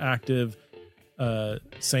unrepentant, active,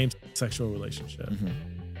 same sexual relationship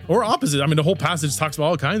or opposite. I mean, the whole passage talks about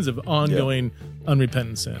all kinds of ongoing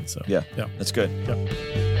unrepentant sin. So yeah, that's good.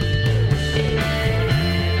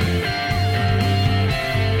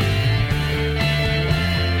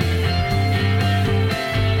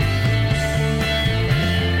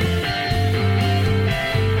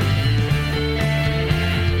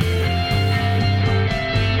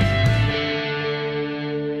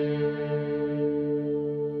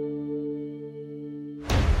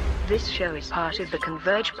 This show is part of the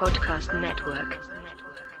Converge Podcast Network.